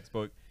part of the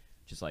textbook.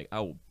 Just like,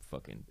 I will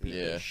fucking beat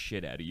the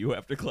shit out of you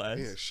after class.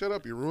 Yeah, shut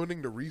up. You're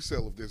ruining the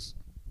resale of this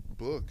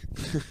book.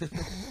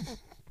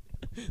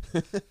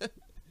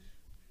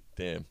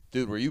 Damn.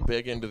 Dude, were you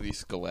big into the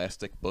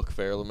Scholastic Book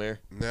Fair,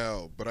 Lemaire?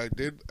 No, but I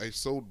did. I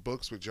sold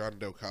books with John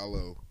Del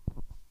Calo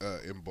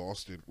in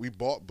Boston. We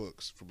bought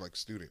books from, like,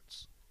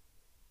 students.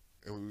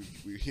 And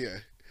we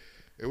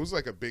it was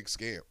like a big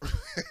scam.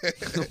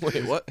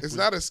 Wait, what? It's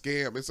not a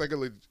scam. It's like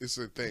it's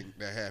a thing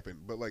that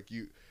happened. But, like,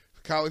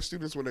 college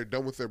students, when they're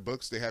done with their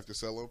books, they have to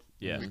sell them.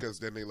 Yeah. Because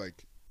then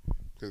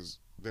because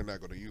they're not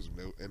going to use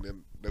them. And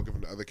then they'll give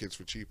them to other kids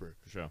for cheaper.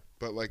 Sure.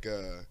 But, like,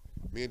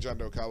 me and John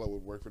Del Calo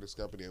would work for this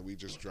company, and we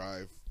just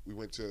drive. We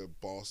went to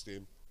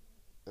Boston,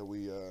 and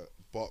we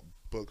bought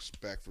books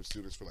back from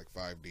students for, like,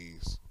 5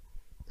 days.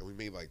 And we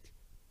made, like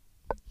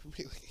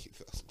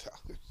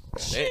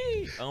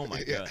 $8,000. Oh,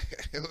 my God.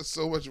 It was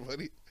so much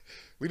money.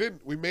 We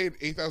made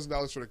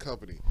 $8,000 for the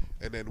company,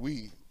 and then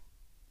we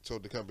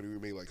told the company we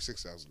made, like,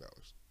 $6,000.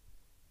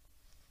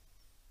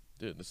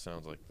 Dude, this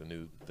sounds like the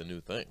new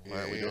thing.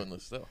 Why are we doing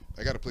this still?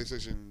 I got a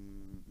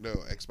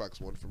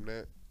Xbox One from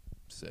that.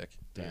 Sick.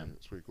 Damn.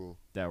 It's pretty cool.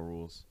 That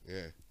rules.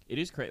 Yeah. It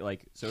is crazy.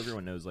 Like, so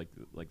everyone knows, like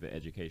the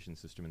education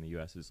system in the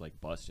U.S. is, like,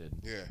 busted.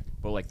 Yeah.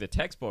 But, like, the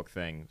textbook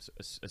thing,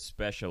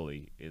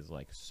 especially, is,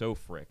 like, so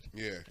fricked.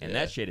 Yeah. And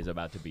that shit is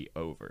about to be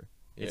over.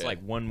 It's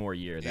like one more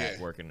year that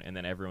working, and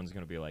then everyone's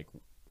gonna be like,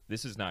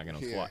 "This is not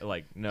gonna fly."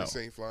 Like, no, this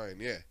ain't flying.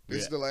 Yeah,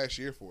 this is the last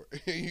year for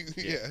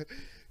it.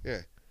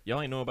 Yeah.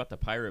 Y'all ain't know about the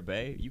Pirate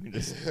Bay? You can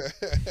just.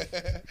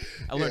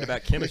 I learned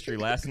about chemistry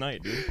last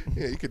night, dude.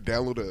 Yeah, you could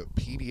download a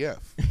PDF.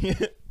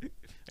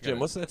 Jim,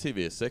 what's that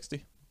TV? A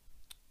 60?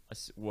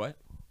 What?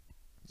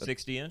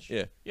 60-inch?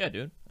 Yeah. Yeah,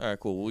 dude. All right,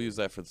 cool. We'll use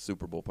that for the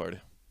Super Bowl party.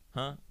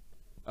 Huh?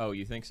 Oh,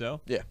 you think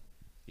so? Yeah.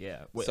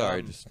 Yeah.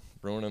 Sorry, just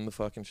ruining the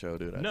fucking show,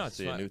 dude. I no, just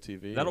see a new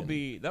TV. That'll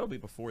be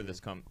before this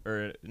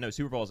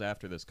Super Bowl's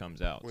after this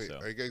comes out. Wait, so.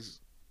 are you guys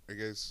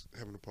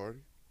having a party?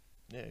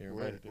 Yeah, you're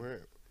where, invited.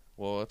 where?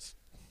 Well, it's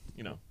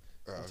we'll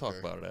talk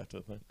about it after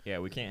the thing. Yeah,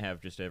 we can't have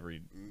just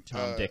every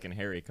Tom, Dick, and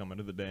Harry coming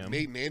to the damn.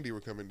 Nate and Andy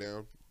were coming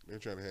down. They're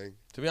trying to hang.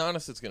 To be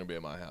honest, it's gonna be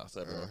at my house.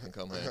 Everyone can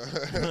come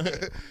hang.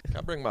 Can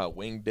I bring my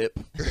wing dip?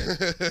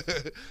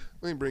 Let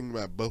me bring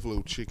my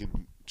buffalo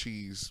chicken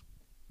cheese.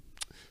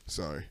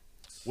 Sorry.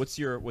 What's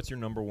your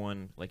number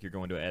one? Like, you're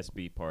going to a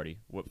SB party.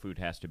 What food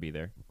has to be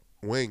there?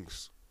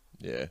 Wings.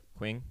 Yeah.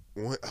 Quing?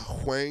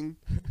 Wang.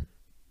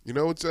 You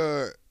know it's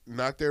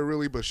not there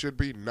really, but should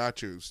be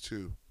nachos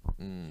too.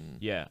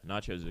 Yeah,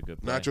 nachos are a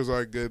good play. Nachos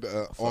are a good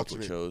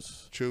alternate.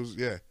 Chos.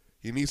 Yeah.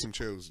 You need some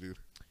chos, dude.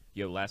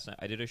 Yo, last night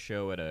I did a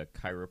show at a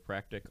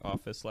chiropractic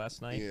office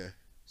last night. Yeah.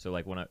 So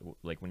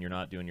when you're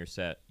not doing your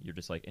set, you're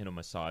just like in a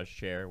massage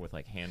chair with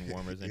like hand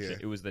warmers and Yeah.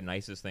 shit. It was the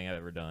nicest thing I've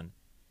ever done.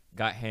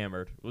 Got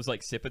hammered. It was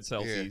like sipping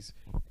Celsius,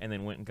 and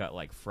then went and got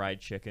like fried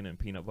chicken and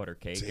peanut butter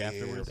cake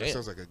afterwards. That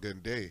sounds like a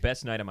good day.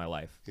 Best night of my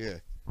life. Yeah.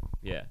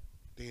 Yeah.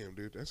 Damn,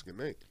 dude, that's a good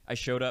night. I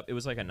showed up. It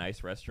was like a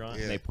nice restaurant,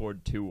 and they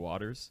poured 2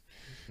 waters,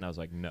 and I was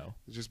like, no.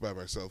 Just by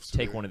myself.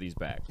 Take one of these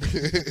back.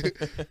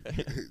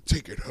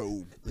 Take it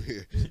home.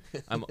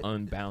 I'm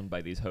unbound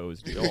by these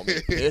hoes, dude. You want me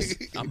to piss?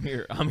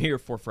 I'm here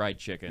for fried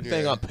chicken. You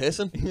think I'm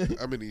pissing?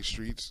 I'm in these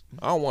streets.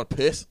 I don't want to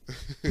piss.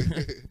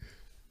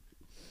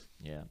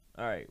 Yeah.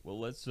 All right. Well,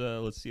 let's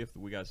see if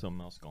we got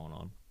something else going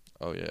on.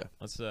 Oh yeah.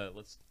 Let's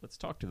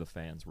talk to the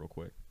fans real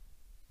quick.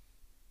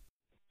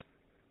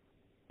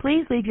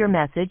 Please leave your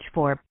message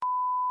for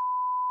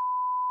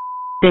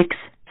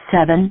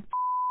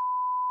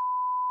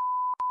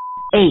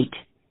 678.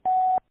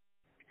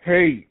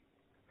 Hey,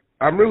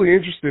 I'm really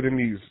interested in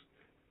these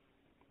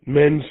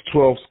men's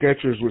 12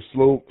 Skechers with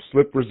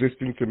slip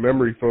resistant to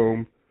memory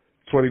foam,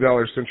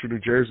 $20 Central New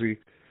Jersey.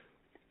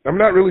 I'm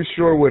not really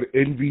sure what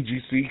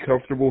NVGC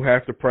comfortable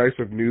half the price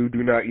of new.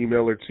 Do not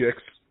email or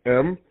text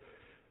M.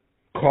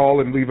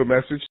 Call and leave a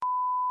message.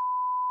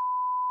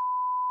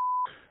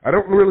 I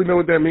don't really know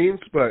what that means,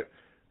 but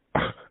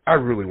I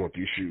really want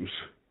these shoes.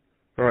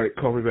 All right,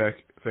 call me back.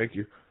 Thank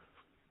you.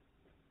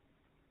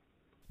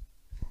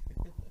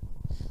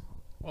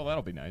 Well,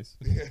 that'll be nice.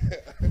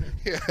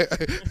 Yeah.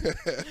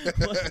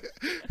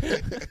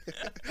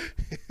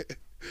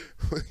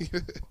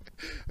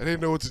 I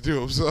didn't know what to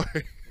do. I'm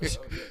sorry.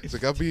 It's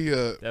like I'll be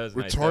a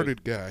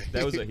retarded guy.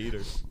 That was a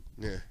heater.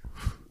 Yeah.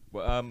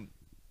 Well,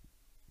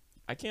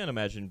 I can't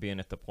imagine being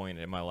at the point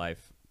in my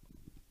life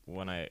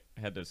when I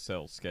had to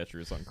sell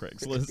Skechers on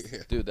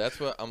Craigslist. Dude, that's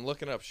what I'm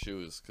looking up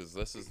shoes because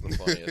this is the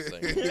funniest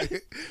thing.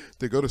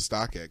 They go to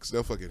StockX.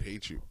 They'll fucking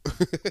hate you.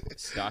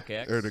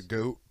 StockX? Or the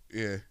GOAT.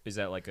 Yeah. Is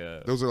that like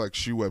a... Those are like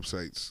shoe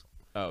websites.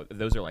 Oh,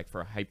 those are like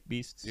for hype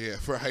beasts? Yeah,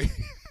 for hype.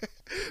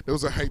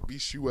 Those are hype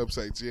beast shoe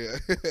websites, yeah.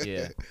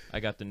 Yeah.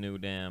 I got the new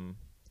damn...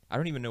 I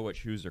don't even know what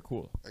shoes are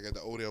cool. I got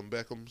the Odell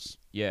Beckhams.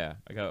 Yeah,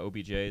 I got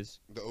OBJs.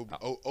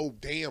 The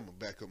damn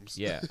Beckhams.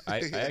 Yeah,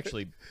 I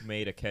actually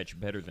made a catch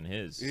better than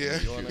his. Yeah.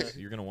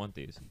 You're going to want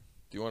these.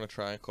 Do you want to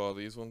try and call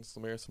these ones,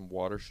 Lemaire, some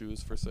water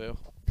shoes for sale?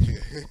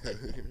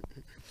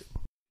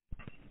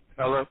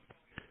 Hello?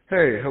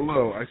 Hey,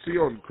 hello. I see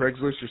on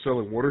Craigslist you're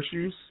selling water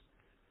shoes.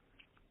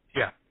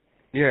 Yeah.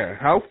 Yeah.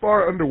 How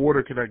far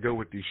underwater can I go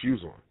with these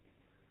shoes on?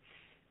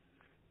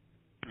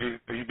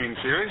 Are you being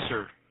serious,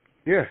 or?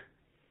 Yeah.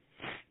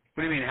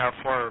 What do you mean, how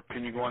far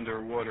can you go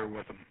underwater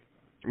with them?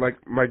 Like,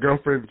 my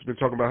girlfriend's been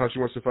talking about how she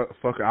wants to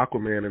fuck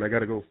Aquaman, and I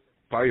gotta go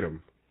fight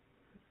him.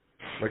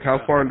 Like, how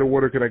far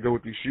underwater can I go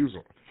with these shoes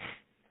on?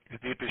 As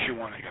deep as you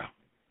want to go.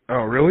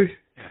 Oh, really?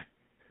 Yeah.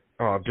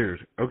 Oh,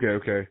 dude.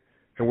 Okay.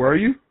 And where are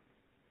you?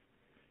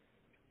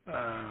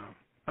 I'm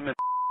in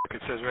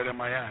it says right on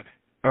my ad.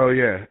 Oh,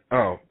 yeah.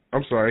 Oh,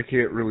 I'm sorry. I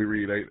can't really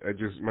read. I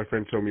just, my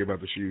friend told me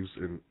about the shoes,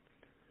 and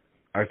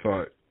I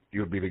thought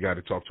you would be the guy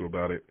to talk to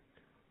about it.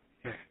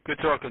 Yeah. Good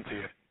talking to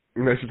you.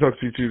 Nice to talk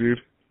to you too, dude.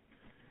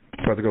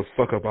 I'm about to go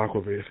fuck up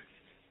Aquaman.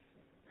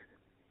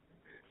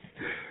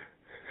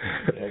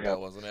 That guy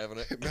wasn't having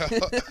it. No.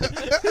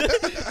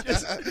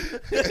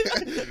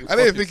 I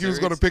didn't think he was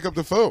going to pick up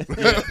the phone.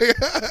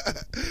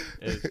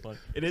 It is fun.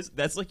 It is.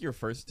 That's like your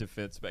first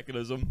defense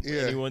mechanism.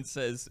 Yeah.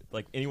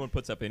 Anyone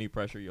puts up any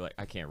pressure, you're like,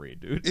 I can't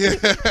read, dude. Yeah.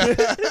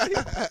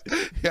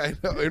 Yeah, I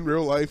know. In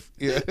real life,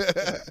 yeah.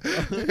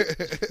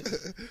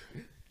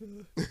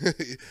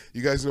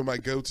 You guys know my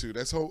go-to.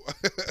 That's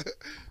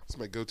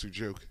my go-to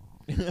joke.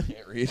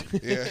 Can't read.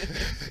 Yeah,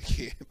 I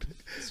can't.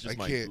 It's just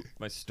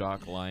my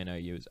stock line I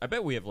use. I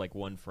bet we have like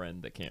one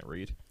friend that can't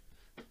read.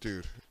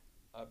 Dude.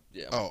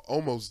 Yeah. Oh,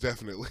 almost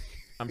definitely.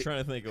 I'm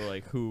trying to think of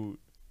like who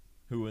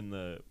in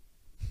the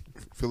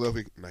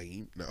Philadelphia.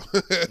 Naeem? No.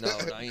 No,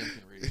 Naeem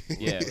can read.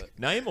 Yeah,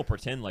 Naeem will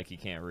pretend like he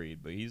can't read,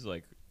 but he's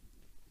like,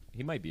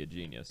 he might be a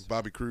genius.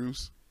 Bobby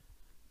Cruz.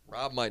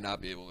 Rob might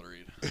not be able to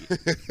read.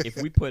 If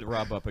we put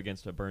Rob up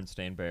against a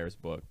Bernstein Bears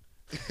book,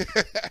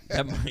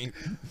 that might.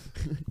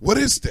 What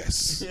is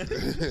this?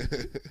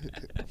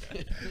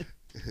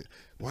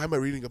 Why am I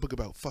reading a book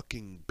about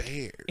fucking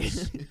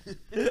bears?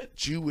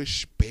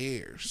 Jewish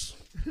bears.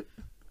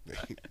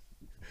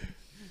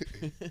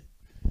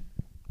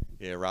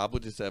 Yeah, Rob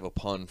would just have a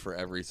pun for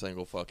every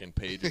single fucking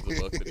page of the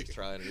book that he's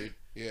trying to read.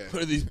 Yeah.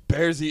 What are these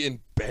bears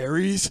eating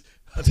berries?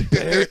 I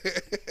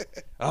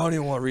don't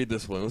even want to read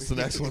this one. What's the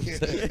next one?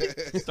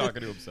 He's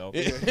talking to himself.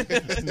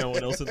 There's no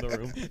one else in the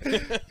room.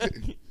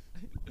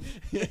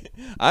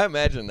 I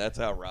imagine that's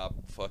how Rob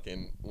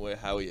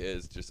how he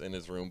is, just in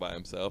his room by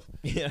himself.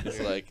 Yeah.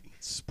 Just like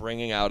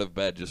springing out of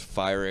bed, just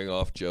firing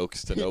off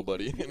jokes to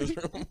nobody in his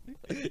room.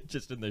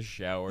 Just in the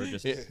shower,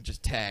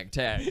 just tag.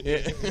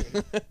 Yeah.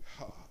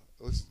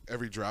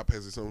 Every drop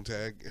has its own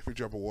tag. Every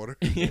drop of water.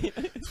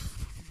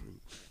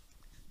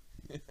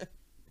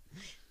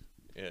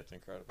 Yeah, it's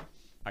incredible.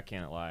 I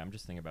can't lie. I'm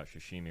just thinking about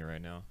sashimi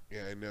right now.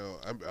 Yeah, I know.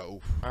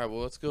 All right, well,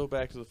 let's go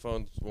back to the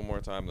phones one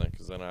more time then,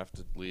 because then I have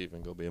to leave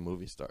and go be a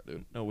movie star,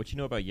 dude. No, what you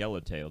know about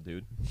Yellowtail,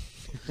 dude?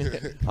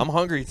 I'm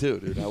hungry, too,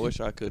 dude. I wish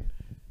I could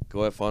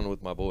go have fun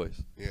with my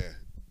boys. Yeah.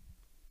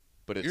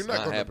 But it's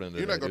not happening today,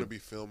 You're not going to dude. be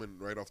filming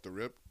right off the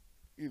rip.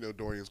 You know,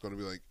 Dorian's going to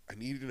be like, I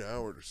need an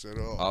hour to set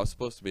off. I was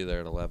supposed to be there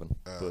at 11,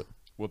 but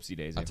whoopsie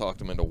daisy. I talked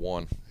him into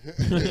 1.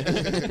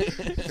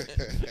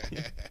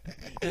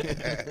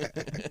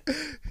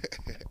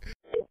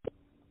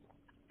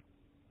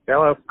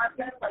 Hello.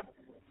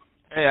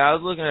 Hey, I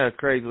was looking at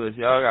Craigslist.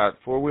 Y'all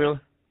got 4-wheeler?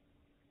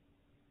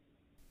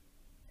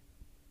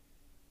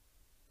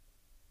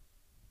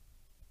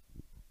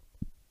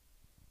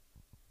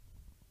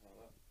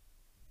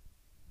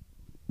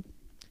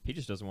 He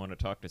just doesn't want to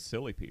talk to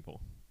silly people.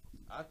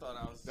 I thought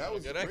I was that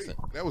was good great. accent.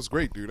 That was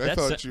great, dude. I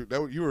thought you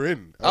were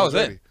in. I was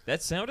ready. in.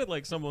 That sounded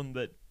like someone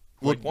that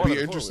would be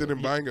interested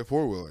in buying a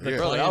 4-wheeler. Yeah.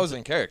 Bro, I was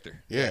in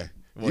character. Yeah.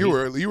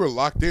 Well, you were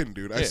locked in,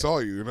 dude. I Yeah. saw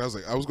you, and I was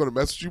like, I was going to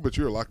message you, but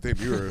you were locked in.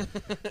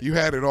 You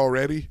had it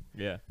already.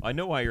 Yeah, I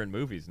know why you're in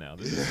movies now.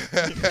 This is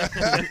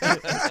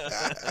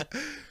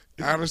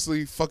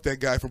Honestly, fuck that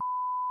guy from.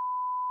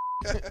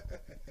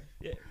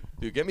 Yeah.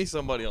 Dude, get me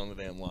somebody on the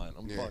damn line.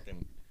 I'm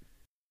fucking.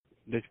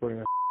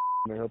 Can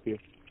I help you?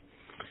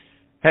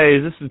 Hey,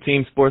 is this the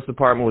team sports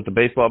department with the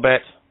baseball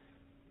bats?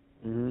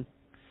 Mm-hmm.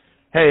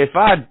 Hey, if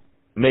I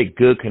make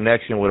good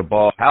connection with a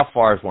ball, how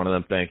far is one of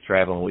them things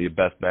traveling with your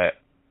best bat?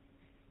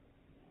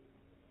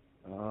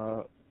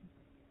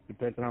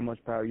 Depends on how much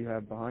power you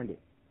have behind it.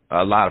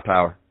 A lot of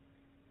power.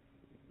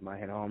 Might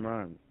hit a home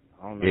run.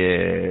 I don't know.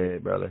 Yeah,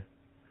 brother.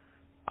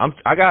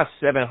 I got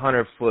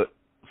 700-foot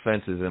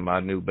fences in my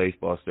new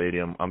baseball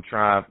stadium. I'm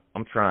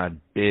trying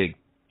big.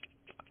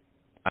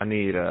 I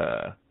need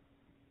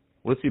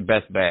what's your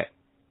best bat?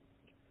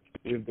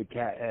 We have the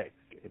Cat X.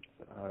 It's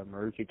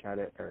Marucci Cat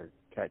X, or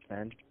Cat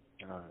 10.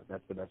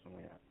 That's the best one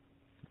we have.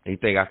 You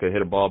think I could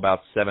hit a ball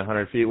about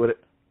 700 feet with it?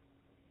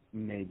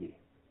 Maybe.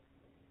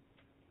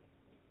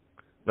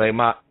 Like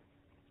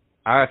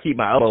I keep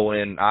my elbow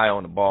in, eye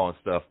on the ball and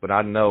stuff, but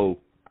I know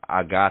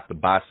I got the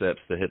biceps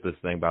to hit this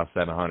thing about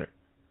 700.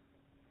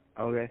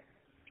 Okay.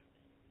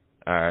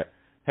 All right.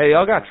 Hey,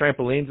 y'all got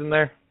trampolines in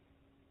there?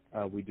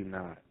 We do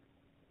not.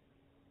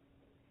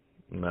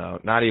 No,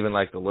 not even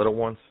like the little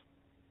ones?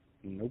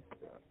 Nope.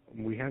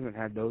 We haven't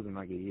had those in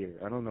like a year.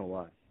 I don't know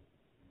why.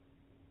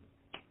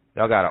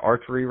 Y'all got an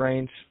archery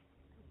range?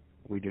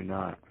 We do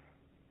not.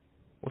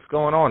 What's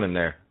going on in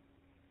there?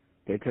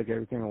 They took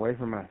everything away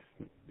from us.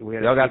 We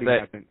had Y'all got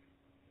that?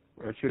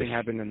 A shooting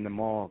happened in the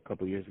mall a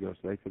couple years ago,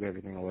 so they took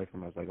everything away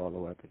from us, like all the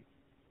weapons.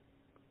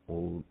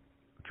 Well,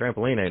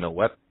 trampoline ain't no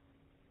weapon.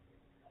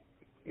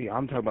 Yeah,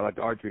 I'm talking about like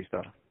the archery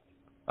stuff.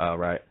 Oh,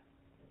 right.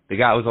 The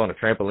guy was on a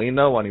trampoline,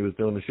 though, when he was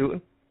doing the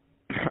shooting?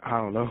 I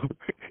don't know.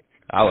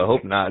 I would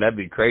hope not. That'd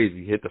be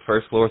crazy. Hit the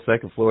first floor,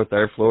 second floor,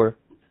 third floor.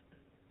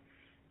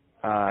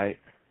 All right.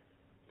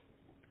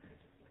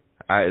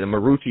 All right, the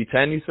Marucci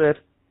 10, you said?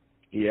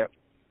 Yep.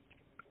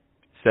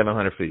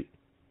 700 feet.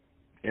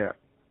 Yeah.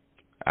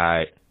 All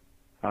right.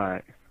 All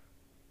right.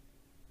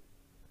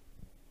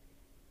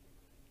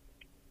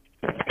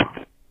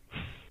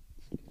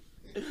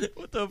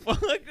 What the fuck,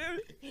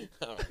 dude?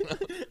 I don't know.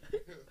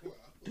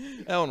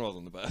 That one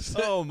wasn't the best.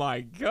 Oh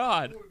my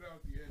god.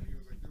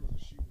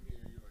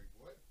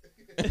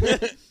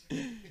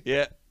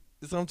 Yeah.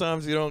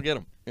 Sometimes you don't get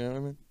them. You know what I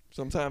mean?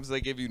 Sometimes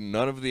they give you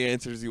none of the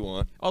answers you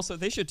want. Also,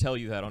 they should tell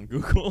you that on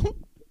Google.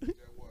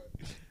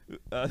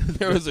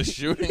 There was a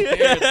shooting here.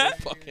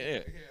 It's fucking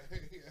it.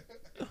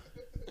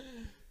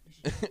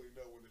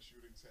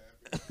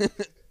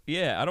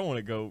 Yeah, I don't want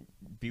to go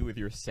be with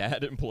your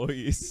sad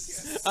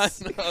employees. I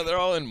know, they're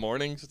all in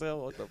mourning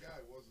still. What the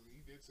fuck?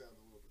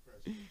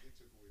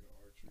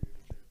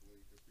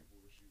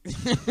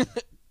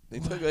 They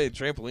took away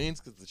trampolines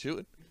because of the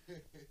shooting.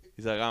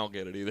 He's like, I don't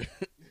get it either.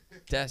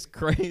 That's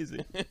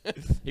crazy.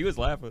 He was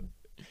laughing.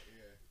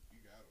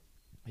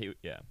 He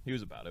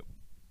was about it.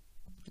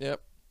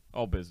 Yep.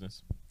 All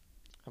business.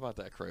 How about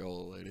that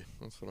Crayola lady?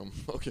 That's what I'm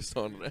focused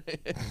on today.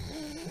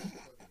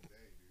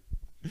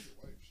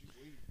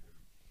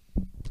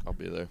 I'll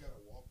be there.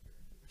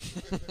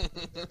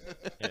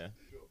 Yeah.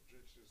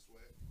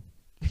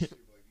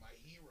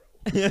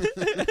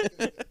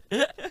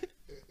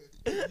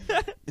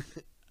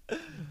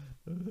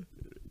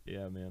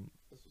 Yeah, man.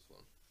 This was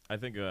fun. I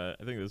think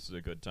this is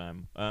a good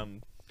time.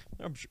 I'm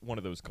sure one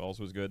of those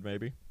calls was good,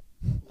 maybe.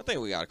 I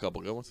think we got a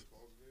couple good ones.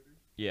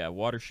 Yeah,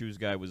 Water Shoes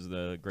guy was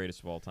the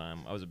greatest of all time.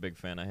 I was a big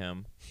fan of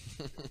him.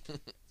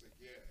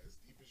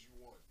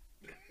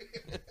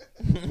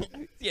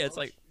 Yeah, it's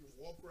like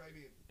walk right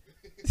in.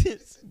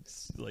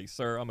 it's like,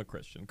 sir, I'm a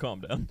Christian.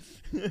 Calm down.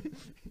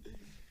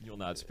 You'll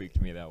not speak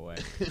to me that way.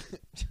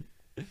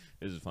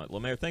 This is fun.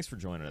 Lemaire, thanks for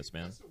joining us,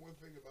 man. That's the one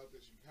thing about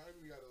this. You kind of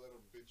got to let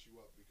them bitch you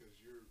up because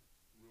you're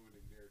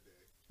ruining their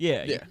day.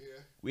 Yeah.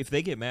 If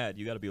they get mad,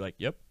 you got to be like,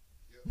 "Yep."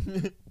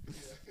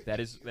 That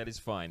is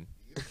fine.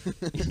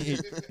 Yeah,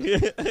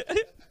 you're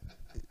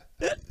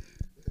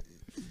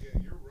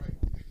right.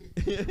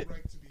 You're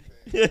right to be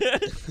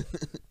mad.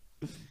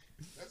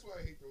 That's why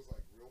I hate those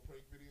like real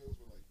prank videos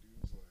where like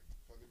dudes like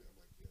fucking. I'm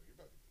like, yo, you're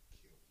about to get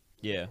killed.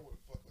 Yeah. I don't want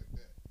to fuck like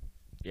that.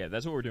 Yeah,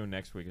 that's what we're doing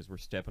next week. Is we're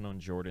stepping on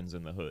Jordans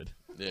in the hood.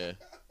 Yeah.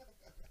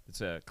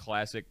 It's a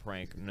classic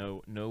prank.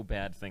 No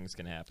bad things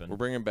can happen. We're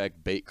bringing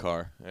back Bait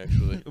Car,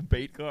 actually.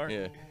 Bait car?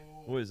 Yeah.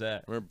 What is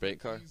that? Remember Bait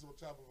Car? He's on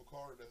top of a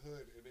car in the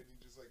hood, and then you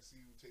just like see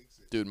who takes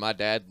it. Dude, my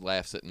dad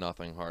laughs at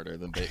nothing harder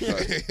than Bait Car.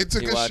 It's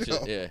a good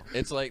show. Yeah.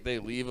 It's like they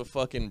leave a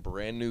fucking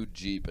brand new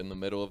Jeep in the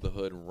middle of the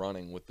hood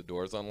running with the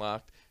doors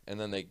unlocked, and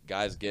then the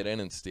guys get in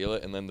and steal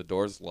it, and then the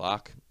doors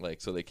lock,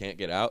 like, so they can't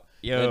get out.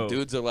 Yo. And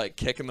dudes are like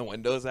kicking the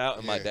windows out,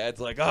 and my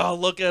dad's like, "Oh,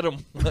 look at them."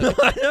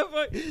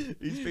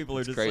 These people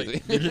are just crazy.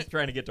 like, they're just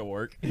trying to get to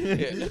work.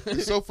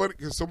 It's so funny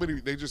because so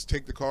many, they just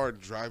take the car and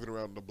drive it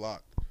around the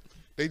block.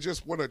 They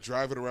just want to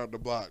drive it around the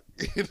block.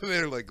 And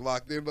they're like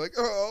locked in, like,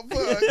 oh,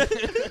 fuck.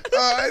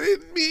 I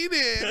didn't mean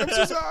it. I'm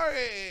so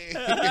sorry.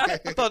 I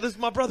thought this was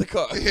my brother's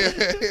car.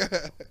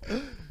 Yeah.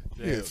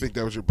 You didn't think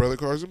that was your brother's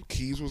car? Some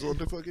keys was on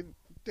the fucking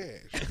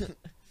dash.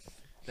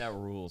 That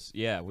rules.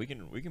 Yeah, we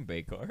can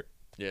bake car.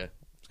 Yeah,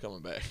 it's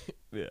coming back.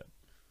 Yeah.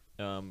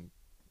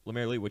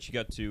 Lemaire Lee, what you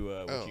got to?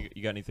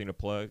 You got anything to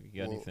plug?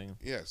 You got anything?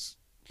 Yes,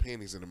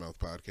 Panties in the Mouth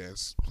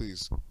podcast.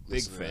 Please Big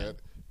listen fan. to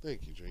that.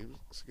 Thank you, James.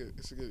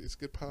 It's a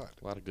good pod.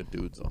 A lot of good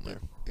dudes on there.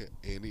 Yeah,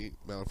 Andy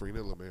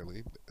Malafrina, Lemaire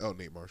Lee. Oh,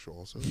 Nate Marshall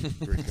also.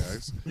 Great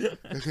guys.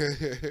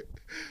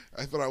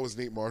 I thought I was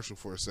Nate Marshall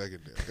for a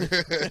second there.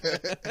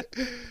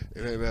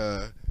 And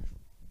then,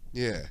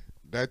 yeah,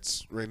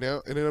 that's right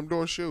now. And then I'm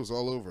doing shows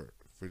all over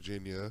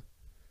Virginia,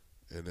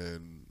 and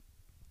then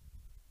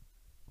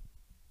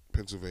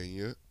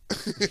Pennsylvania,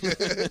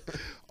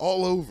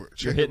 all over. You're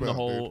Check hitting them the out,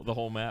 whole dude. the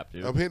whole map,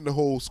 dude. I'm hitting the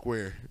whole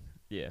square.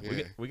 Yeah,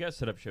 Yeah. we got to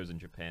set up shows in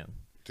Japan.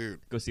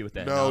 Dude, go see what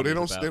that. No, they Nami's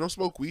don't. about. They don't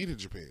smoke weed in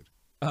Japan.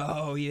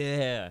 Oh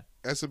yeah,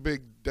 that's a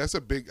big.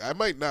 I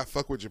might not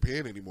fuck with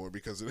Japan anymore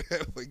because of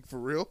that. Like for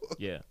real.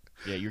 Yeah,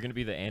 you're gonna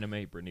be the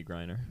anime Brittany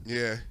Griner.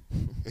 Yeah,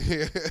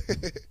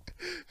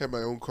 have my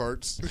own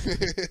carts.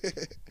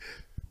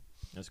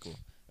 That's cool.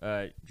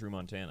 Drew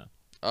Montana.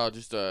 Oh,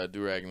 just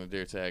do-rag and the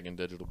deer tag and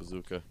digital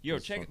bazooka. Yo,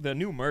 That's check fun. the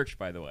new merch,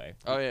 by the way.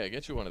 Oh yeah,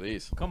 get you one of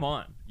these. Come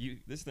on,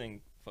 this thing.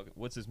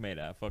 What's this made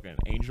out of? Fucking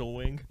angel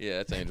wing. Yeah,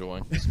 that's angel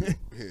wing.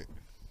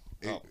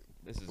 Yeah. Oh,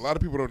 this is a lot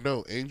of people don't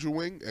know angel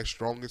wing as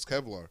strong as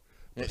Kevlar,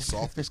 but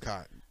soft as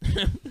cotton.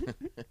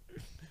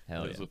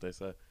 Hell That's yeah. what they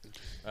say.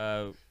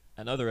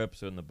 Another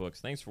episode in the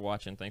books. Thanks for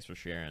watching. Thanks for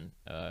sharing.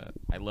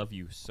 I love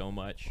you so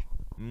much.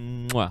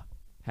 Mwah.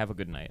 Have a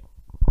good night.